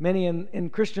in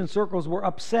Christian circles were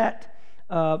upset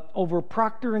over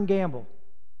Procter & Gamble.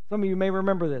 Some of you may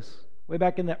remember this, way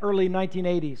back in the early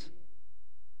 1980s.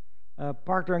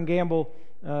 Procter & Gamble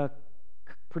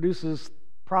produces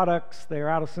products. They're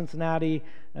out of Cincinnati.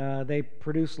 They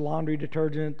produce laundry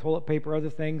detergent, toilet paper, other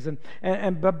things.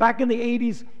 But back in the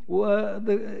 80s,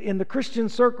 in the Christian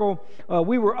circle,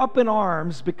 we were up in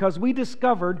arms because we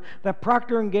discovered that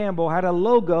Procter & Gamble had a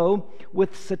logo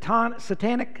with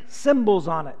satanic symbols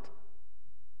on it.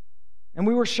 And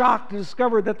we were shocked to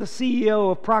discover that the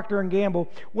CEO of Procter & Gamble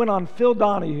went on Phil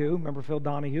Donahue, remember Phil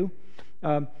Donahue,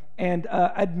 and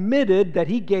admitted that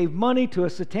he gave money to a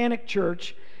satanic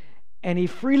church. And he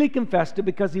freely confessed it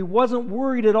because he wasn't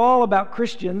worried at all about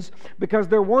Christians, because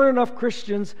there weren't enough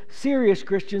Christians, serious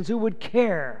Christians, who would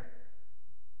care.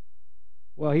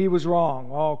 Well, he was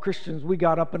wrong. All Christians, we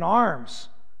got up in arms.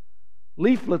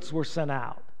 Leaflets were sent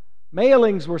out.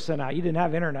 Mailings were sent out. You didn't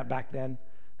have internet back then.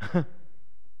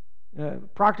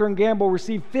 Procter & Gamble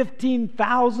received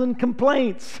 15,000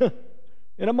 complaints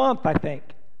in a month, I think.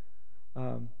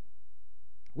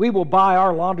 We will buy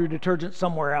our laundry detergent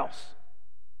somewhere else.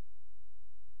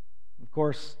 Of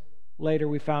course, later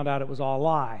we found out it was all a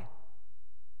lie.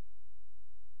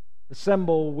 The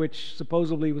symbol, which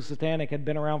supposedly was satanic, had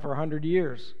been around for 100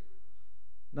 years.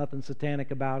 Nothing satanic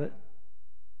about it.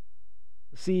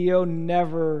 The CEO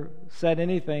never said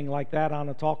anything like that on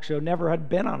a talk show, never had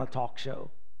been on a talk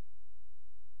show.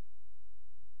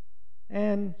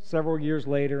 And several years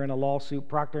later, in a lawsuit,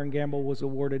 Procter & Gamble was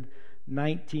awarded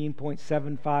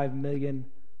 $19.75 million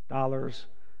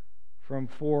from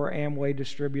 4 Amway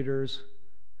distributors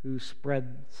who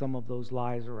spread some of those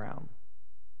lies around,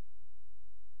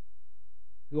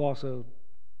 who also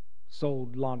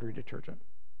sold laundry detergent.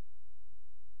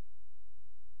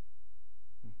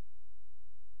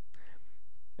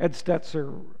 Ed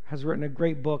Stetzer has written a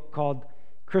great book called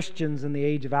Christians in the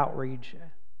Age of Outrage.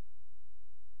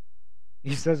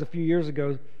 He says a few years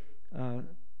ago,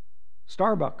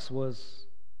 Starbucks was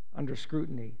under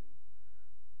scrutiny.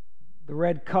 The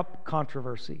red cup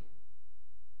controversy.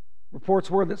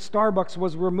 Reports were that Starbucks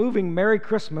was removing Merry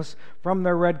Christmas from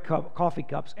their red coffee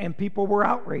cups, and people were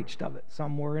outraged of it.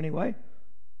 Some were anyway.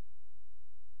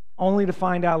 Only to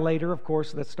find out later, of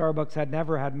course, that Starbucks had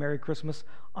never had Merry Christmas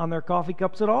on their coffee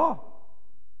cups at all.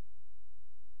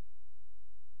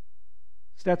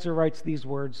 Stetzer writes these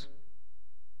words: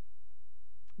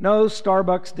 "No,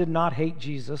 Starbucks did not hate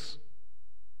Jesus.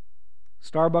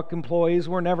 Starbucks employees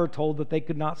were never told that they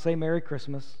could not say Merry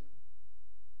Christmas."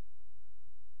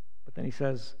 But then he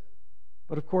says,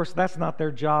 "But of course, that's not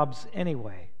their jobs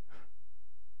anyway.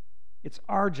 It's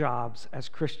our jobs as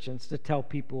Christians to tell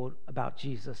people about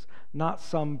Jesus, not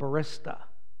some barista.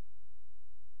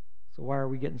 So why are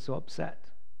we getting so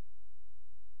upset?"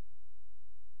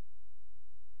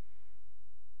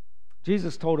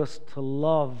 Jesus told us to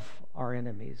love our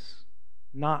enemies,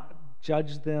 not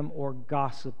judge them or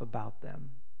gossip about them,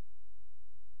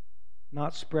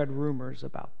 not spread rumors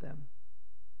about them.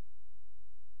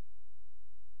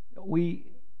 We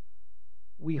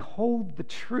hold the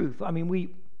truth. I mean,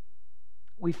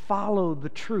 we follow the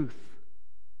truth.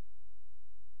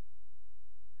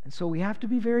 And so we have to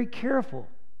be very careful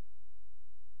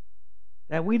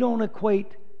that we don't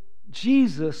equate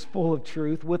Jesus full of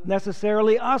truth with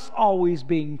necessarily us always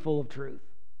being full of truth.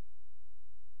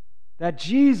 That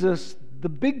Jesus, the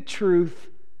big truth,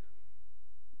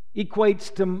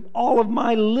 equates to all of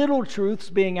my little truths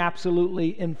being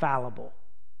absolutely infallible.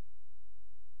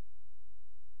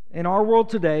 In our world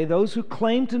today, those who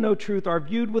claim to know truth are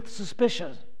viewed with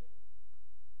suspicion.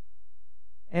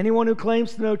 Anyone who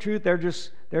claims to know truth, they're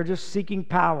just seeking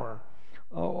power.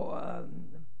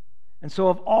 And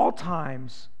so in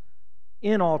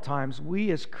all times, we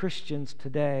as Christians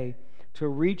today, to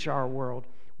reach our world,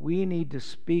 we need to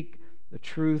speak the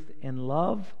truth in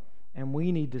love, and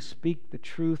we need to speak the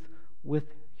truth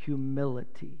with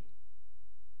humility.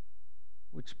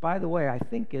 Which, by the way, I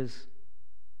think is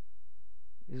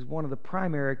one of the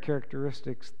primary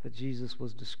characteristics that Jesus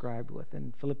was described with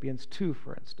in Philippians 2,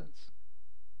 for instance.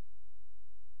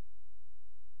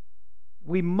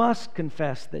 We must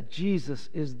confess that Jesus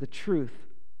is the truth.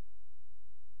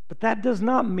 But that does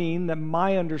not mean that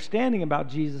my understanding about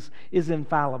Jesus is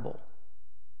infallible.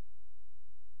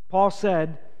 Paul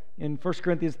said in 1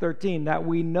 Corinthians 13 that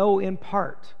we know in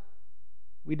part.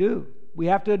 We do. We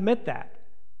have to admit that.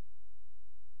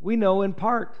 We know in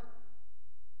part.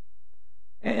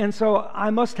 And so I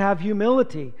must have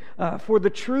humility, for the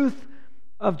truth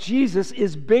of Jesus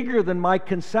is bigger than my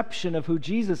conception of who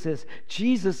Jesus is.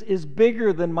 Jesus is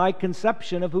bigger than my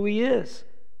conception of who He is.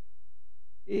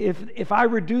 If I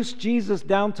reduce Jesus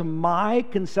down to my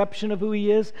conception of who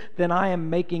He is, then I am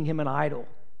making Him an idol.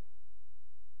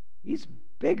 He's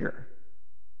bigger.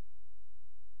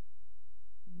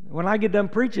 When I get done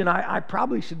preaching, I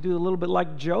probably should do a little bit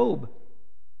like Job.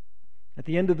 At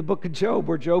the end of the book of Job,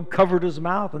 where Job covered his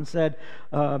mouth and said,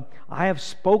 I have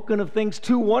spoken of things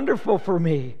too wonderful for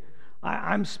me.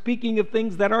 I'm speaking of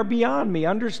things that are beyond me.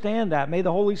 Understand that. May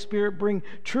the Holy Spirit bring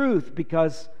truth,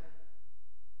 because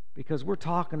we're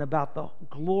talking about the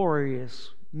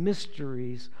glorious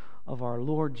mysteries of our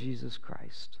Lord Jesus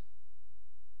Christ.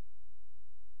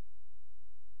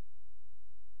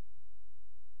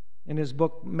 In his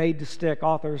book, Made to Stick,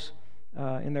 authors,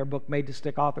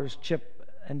 Chip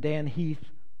and Dan Heath,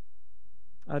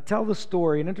 tell the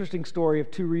story, an interesting story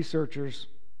of two researchers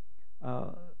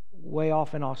way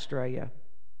off in Australia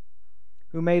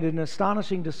who made an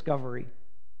astonishing discovery.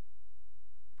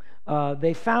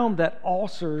 They found that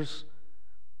ulcers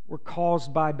were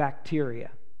caused by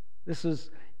bacteria. This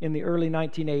is in the early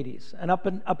 1980s. And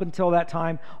up until that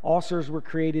time, ulcers were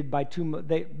created by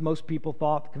most people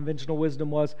thought, conventional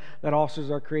wisdom was that ulcers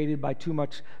are created by too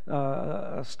much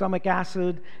stomach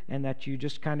acid, and that you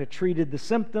just kind of treated the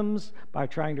symptoms by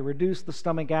trying to reduce the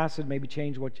stomach acid, maybe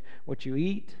change what you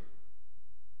eat.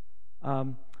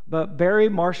 But Barry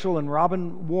Marshall and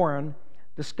Robin Warren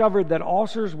discovered that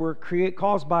ulcers were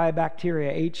caused by a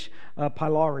bacteria, H.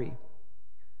 pylori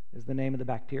is the name of the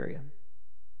bacteria.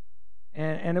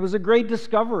 And it was a great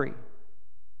discovery,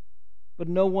 but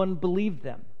no one believed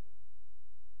them.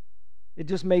 It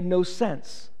just made no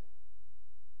sense.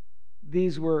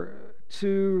 These were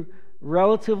two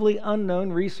relatively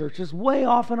unknown researchers way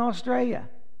off in Australia.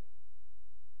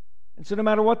 And so no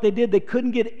matter what they did, they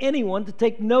couldn't get anyone to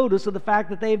take notice of the fact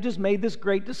that they have just made this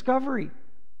great discovery.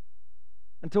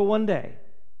 Until one day,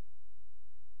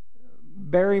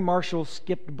 Barry Marshall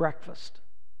skipped breakfast.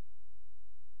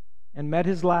 and met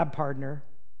his lab partner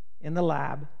in the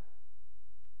lab,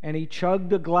 and he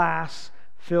chugged a glass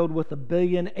filled with 1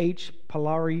 billion H.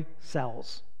 pylori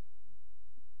cells,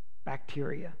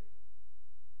 bacteria.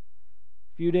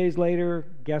 A few days later,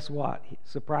 guess what?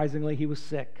 Surprisingly, he was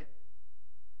sick.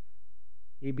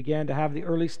 He began to have the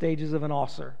early stages of an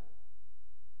ulcer.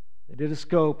 They did a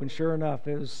scope, and sure enough,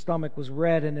 his stomach was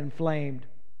red and inflamed.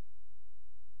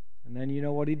 And then you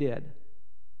know what he did?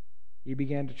 He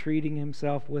began to treating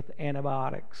himself with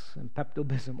antibiotics and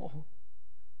Pepto-Bismol.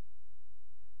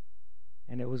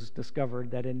 And it was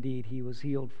discovered that indeed he was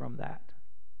healed from that.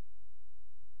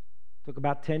 It took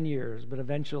about 10 years, but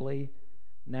eventually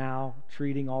now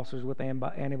treating ulcers with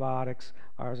antibiotics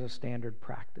are a standard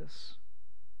practice.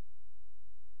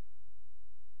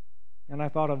 And I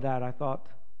thought of that. I thought,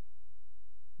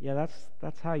 yeah,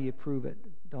 that's how you prove it,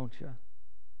 don't you?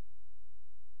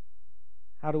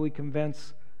 How do we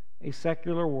convince a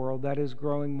secular world that is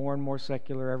growing more and more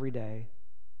secular every day?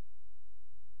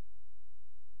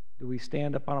 Do we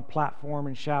stand up on a platform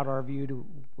and shout our view?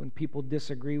 When people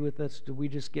disagree with us, do we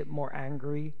just get more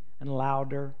angry and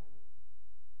louder?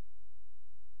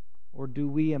 Or do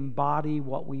we embody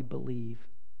what we believe?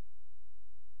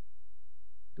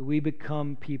 Do we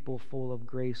become people full of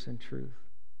grace and truth?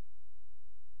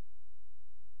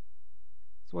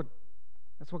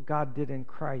 That's what God did in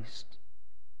Christ.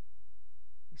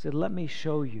 He said, let me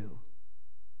show you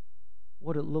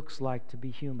what it looks like to be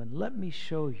human. Let me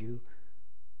show you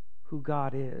who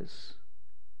God is.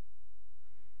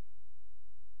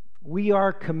 We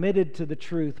are committed to the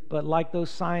truth, but like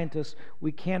those scientists,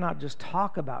 we cannot just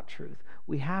talk about truth.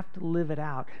 We have to live it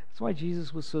out. That's why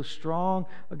Jesus was so strong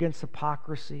against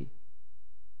hypocrisy,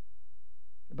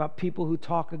 about people who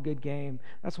talk a good game.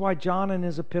 That's why John in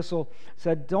his epistle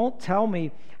said, don't tell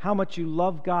me how much you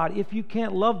love God. If you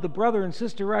can't love the brother and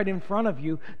sister right in front of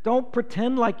you, don't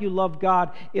pretend like you love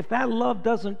God if that love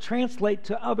doesn't translate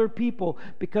to other people.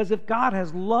 Because if God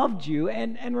has loved you,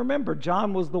 and remember,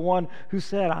 John was the one who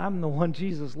said, I'm the one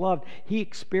Jesus loved. He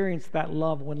experienced that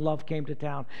love when love came to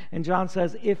town. And John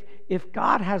says, if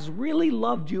God has really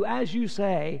loved you as you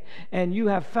say, and you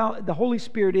have found the Holy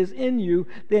Spirit is in you,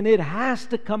 then it has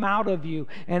to come out of you.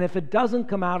 And if it doesn't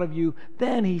come out of you,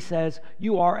 then he says,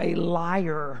 you are a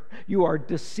liar. You are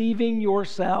deceiving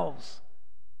yourselves.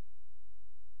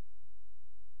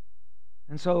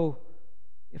 And so,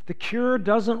 if the cure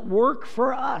doesn't work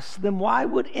for us, then why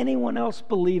would anyone else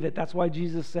believe it? That's why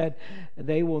Jesus said,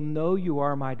 they will know you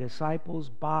are my disciples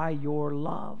by your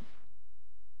love.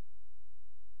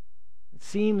 It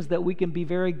seems that we can be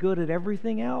very good at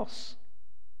everything else.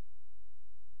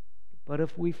 But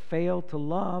if we fail to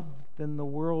love, then the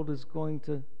world is going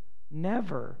to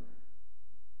never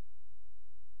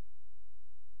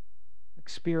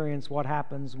experience what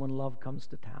happens when love comes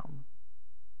to town.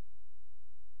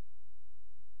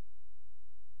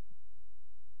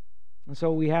 And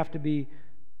so we have to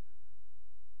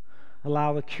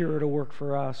allow the cure to work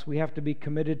for us. We have to be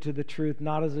committed to the truth,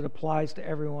 not as it applies to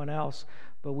everyone else,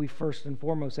 but we first and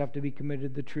foremost have to be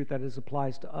committed to the truth that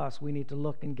applies to us. We need to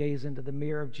look and gaze into the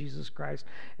mirror of Jesus Christ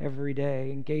every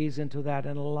day and gaze into that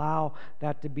and allow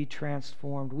that to be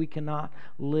transformed. We cannot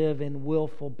live in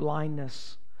willful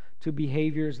blindness to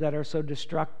behaviors that are so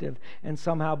destructive and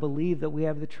somehow believe that we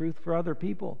have the truth for other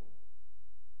people.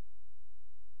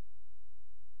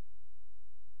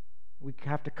 We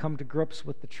have to come to grips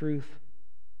with the truth,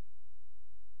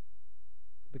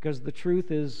 because the truth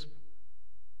is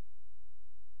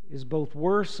both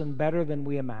worse and better than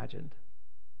we imagined.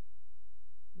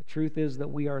 The truth is that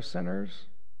we are sinners,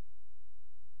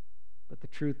 but the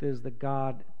truth is that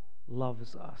God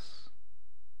loves us.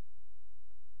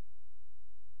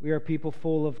 We are people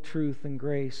full of truth and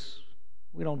grace.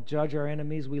 We don't judge our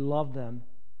enemies, we love them.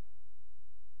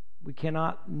 We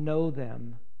cannot know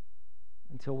them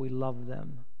until we love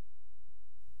them.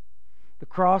 The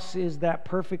cross is that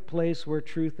perfect place where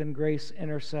truth and grace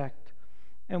intersect.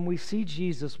 And we see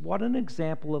Jesus, what an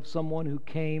example of someone who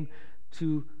came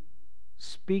to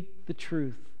speak the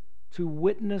truth, to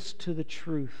witness to the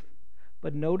truth.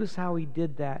 But notice how he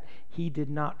did that. He did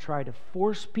not try to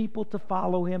force people to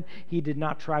follow him. He did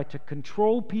not try to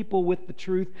control people with the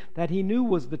truth that he knew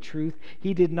was the truth.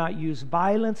 He did not use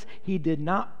violence. He did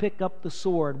not pick up the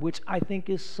sword, which I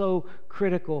think is so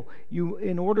critical.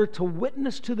 In order to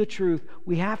witness to the truth,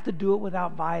 we have to do it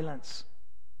without violence.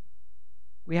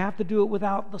 We have to do it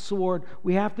without the sword.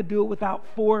 We have to do it without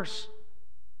force.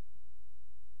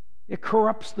 It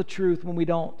corrupts the truth when we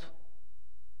don't.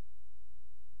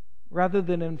 Rather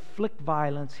than inflict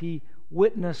violence, he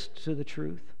witnessed to the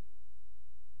truth.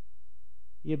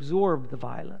 He absorbed the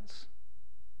violence.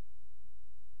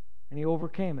 And he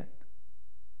overcame it.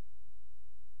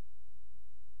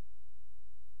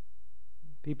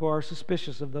 People are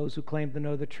suspicious of those who claim to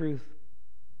know the truth.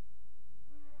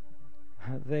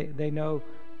 They know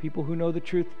people who know the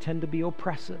truth tend to be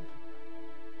oppressive.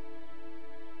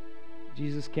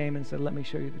 Jesus came and said, let me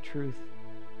show you the truth,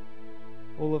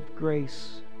 full of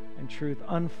grace and truth,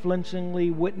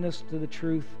 unflinchingly witness to the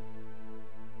truth,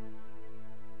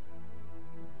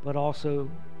 but also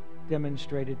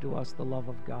demonstrated to us the love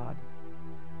of God.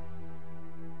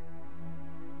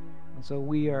 And so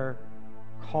we are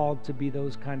called to be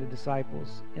those kind of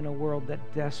disciples in a world that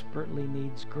desperately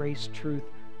needs grace, truth,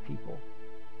 people.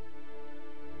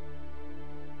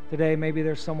 Today, maybe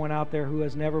there's someone out there who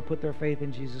has never put their faith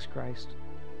in Jesus Christ.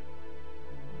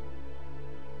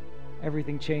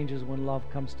 Everything changes when love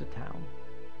comes to town.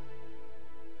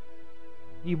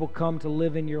 He will come to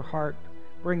live in your heart,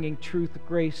 bringing truth,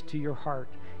 grace to your heart.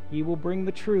 He will bring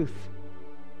the truth,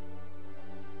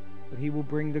 but He will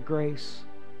bring the grace.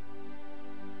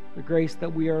 The grace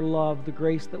that we are loved, the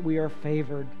grace that we are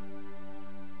favored.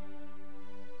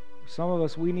 For some of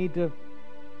us, we need to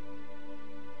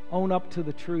own up to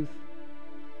the truth.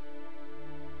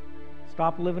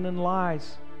 Stop living in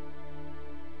lies.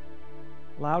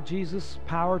 Allow Jesus'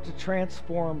 power to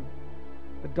transform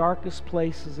the darkest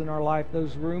places in our life,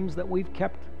 those rooms that we've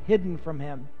kept hidden from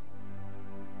Him.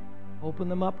 Open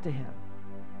them up to Him.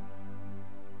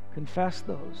 Confess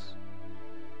those.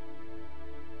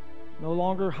 No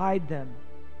longer hide them.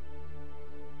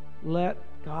 Let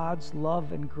God's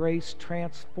love and grace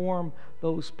transform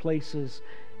those places,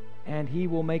 and He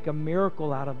will make a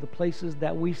miracle out of the places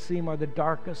that we seem are the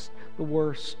darkest, the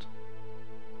worst.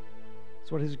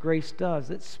 That's what His grace does.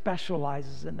 It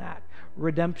specializes in that.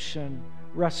 Redemption,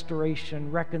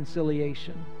 restoration,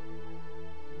 reconciliation.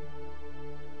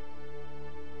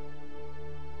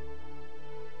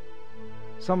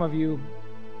 Some of you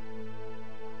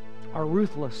are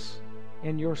ruthless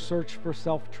in your search for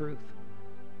self-truth.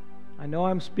 I know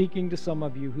I'm speaking to some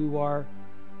of you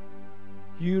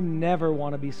you never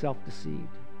want to be self-deceived.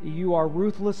 You are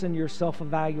ruthless in your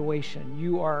self-evaluation.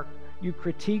 You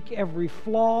critique every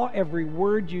flaw, every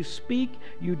word you speak.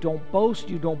 You don't boast,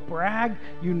 you don't brag.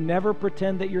 You never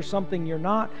pretend that you're something you're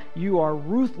not. You are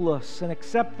ruthless and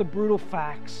accept the brutal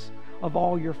facts of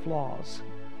all your flaws.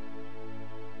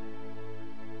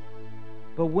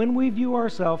 But when we view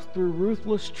ourselves through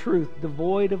ruthless truth,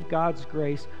 devoid of God's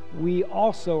grace, we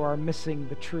also are missing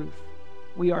the truth.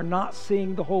 We are not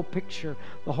seeing the whole picture.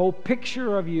 The whole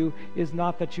picture of you is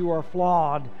not that you are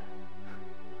flawed.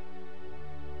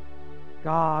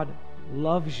 God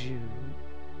loves you.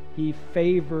 He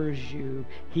favors you.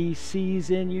 He sees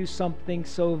in you something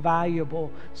so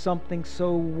valuable, something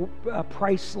so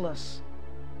priceless.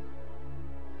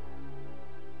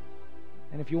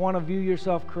 And if you want to view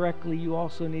yourself correctly, you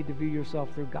also need to view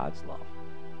yourself through God's love.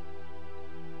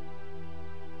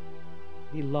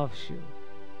 He loves you.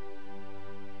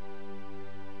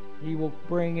 He will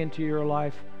bring into your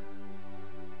life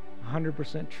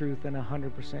 100% truth and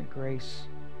 100% grace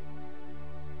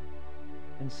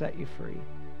and set you free.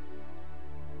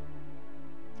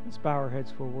 Let's bow our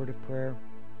heads for a word of prayer.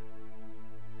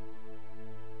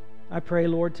 I pray,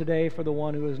 Lord, today for the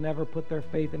one who has never put their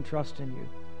faith and trust in you.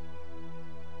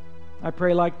 I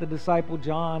pray, like the disciple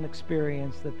John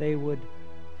experienced, that they would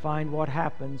find what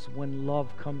happens when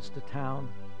love comes to town.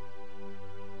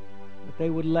 That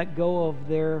they would let go of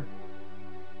their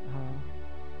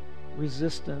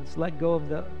resistance, let go of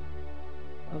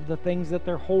the things that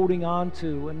they're holding on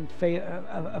to and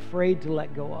afraid to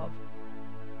let go of.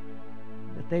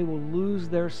 That they will lose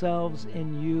themselves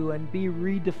in you and be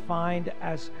redefined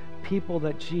as people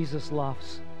that Jesus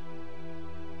loves.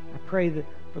 I pray that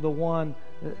for the one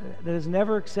that has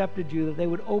never accepted you, that they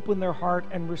would open their heart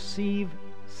and receive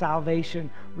salvation,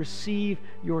 receive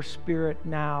your Spirit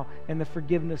now and the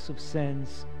forgiveness of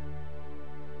sins.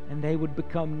 And they would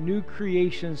become new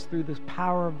creations through the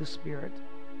power of the Spirit.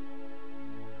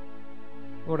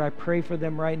 Lord, I pray for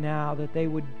them right now that they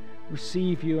would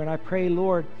receive you. And I pray,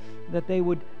 Lord, that they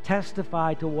would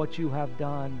testify to what you have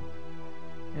done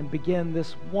and begin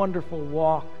this wonderful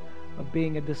walk of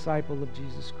being a disciple of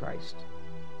Jesus Christ.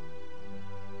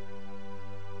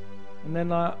 And then,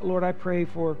 Lord, I pray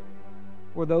for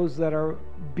those that are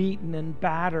beaten and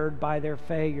battered by their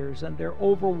failures, and they're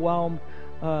overwhelmed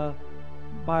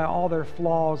by all their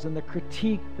flaws and the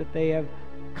critique that they have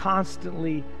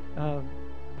constantly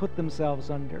put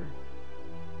themselves under.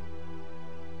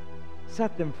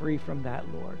 Set them free from that,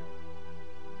 Lord.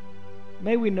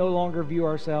 May we no longer view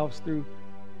ourselves through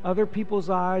other people's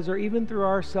eyes or even through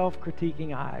our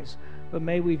self-critiquing eyes, but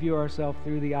may we view ourselves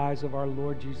through the eyes of our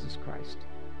Lord Jesus Christ.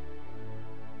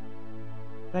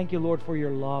 Thank you, Lord, for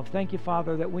your love. Thank you,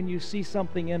 Father, that when you see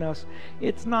something in us,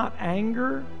 it's not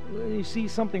anger. When you see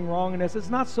something wrong in us, it's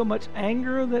not so much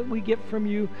anger that we get from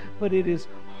you, but it is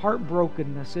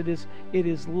heartbrokenness. It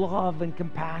is love and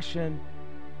compassion,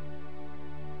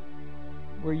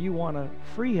 where you want to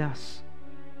free us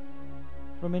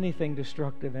from anything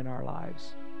destructive in our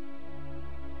lives.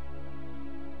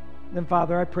 Then,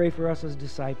 Father, I pray for us as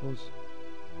disciples.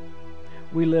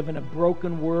 We live in a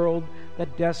broken world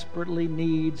that desperately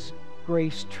needs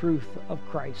grace, truth of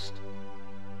Christ.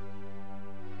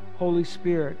 Holy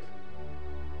Spirit,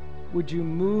 would you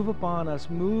move upon us,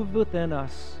 move within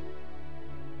us,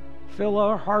 fill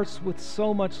our hearts with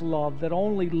so much love that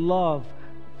only love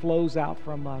flows out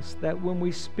from us, that when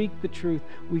we speak the truth,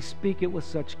 we speak it with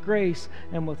such grace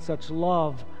and with such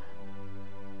love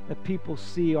that people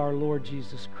see our Lord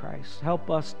Jesus Christ. Help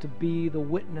us to be the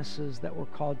witnesses that we're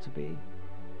called to be.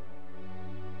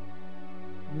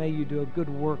 May you do a good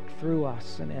work through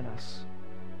us and in us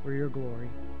for your glory.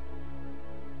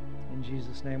 In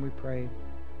Jesus' name we pray.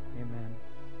 Amen.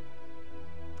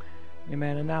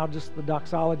 Amen. And now just the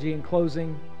doxology in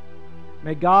closing.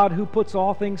 May God, who puts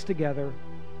all things together,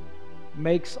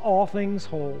 makes all things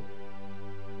whole,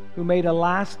 who made a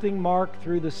lasting mark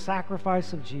through the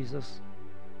sacrifice of Jesus,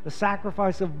 the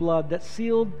sacrifice of blood that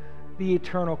sealed the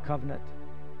eternal covenant,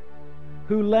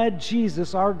 who led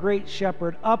Jesus, our great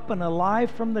shepherd, up and alive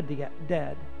from the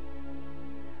dead.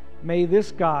 May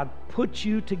this God put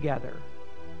you together,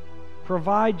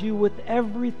 provide you with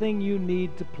everything you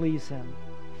need to please Him,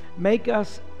 make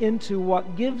us into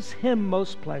what gives Him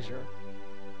most pleasure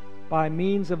by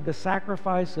means of the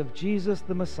sacrifice of Jesus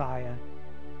the Messiah,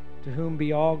 to whom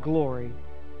be all glory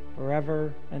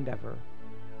forever and ever.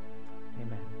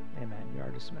 Amen. Amen. You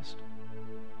are dismissed.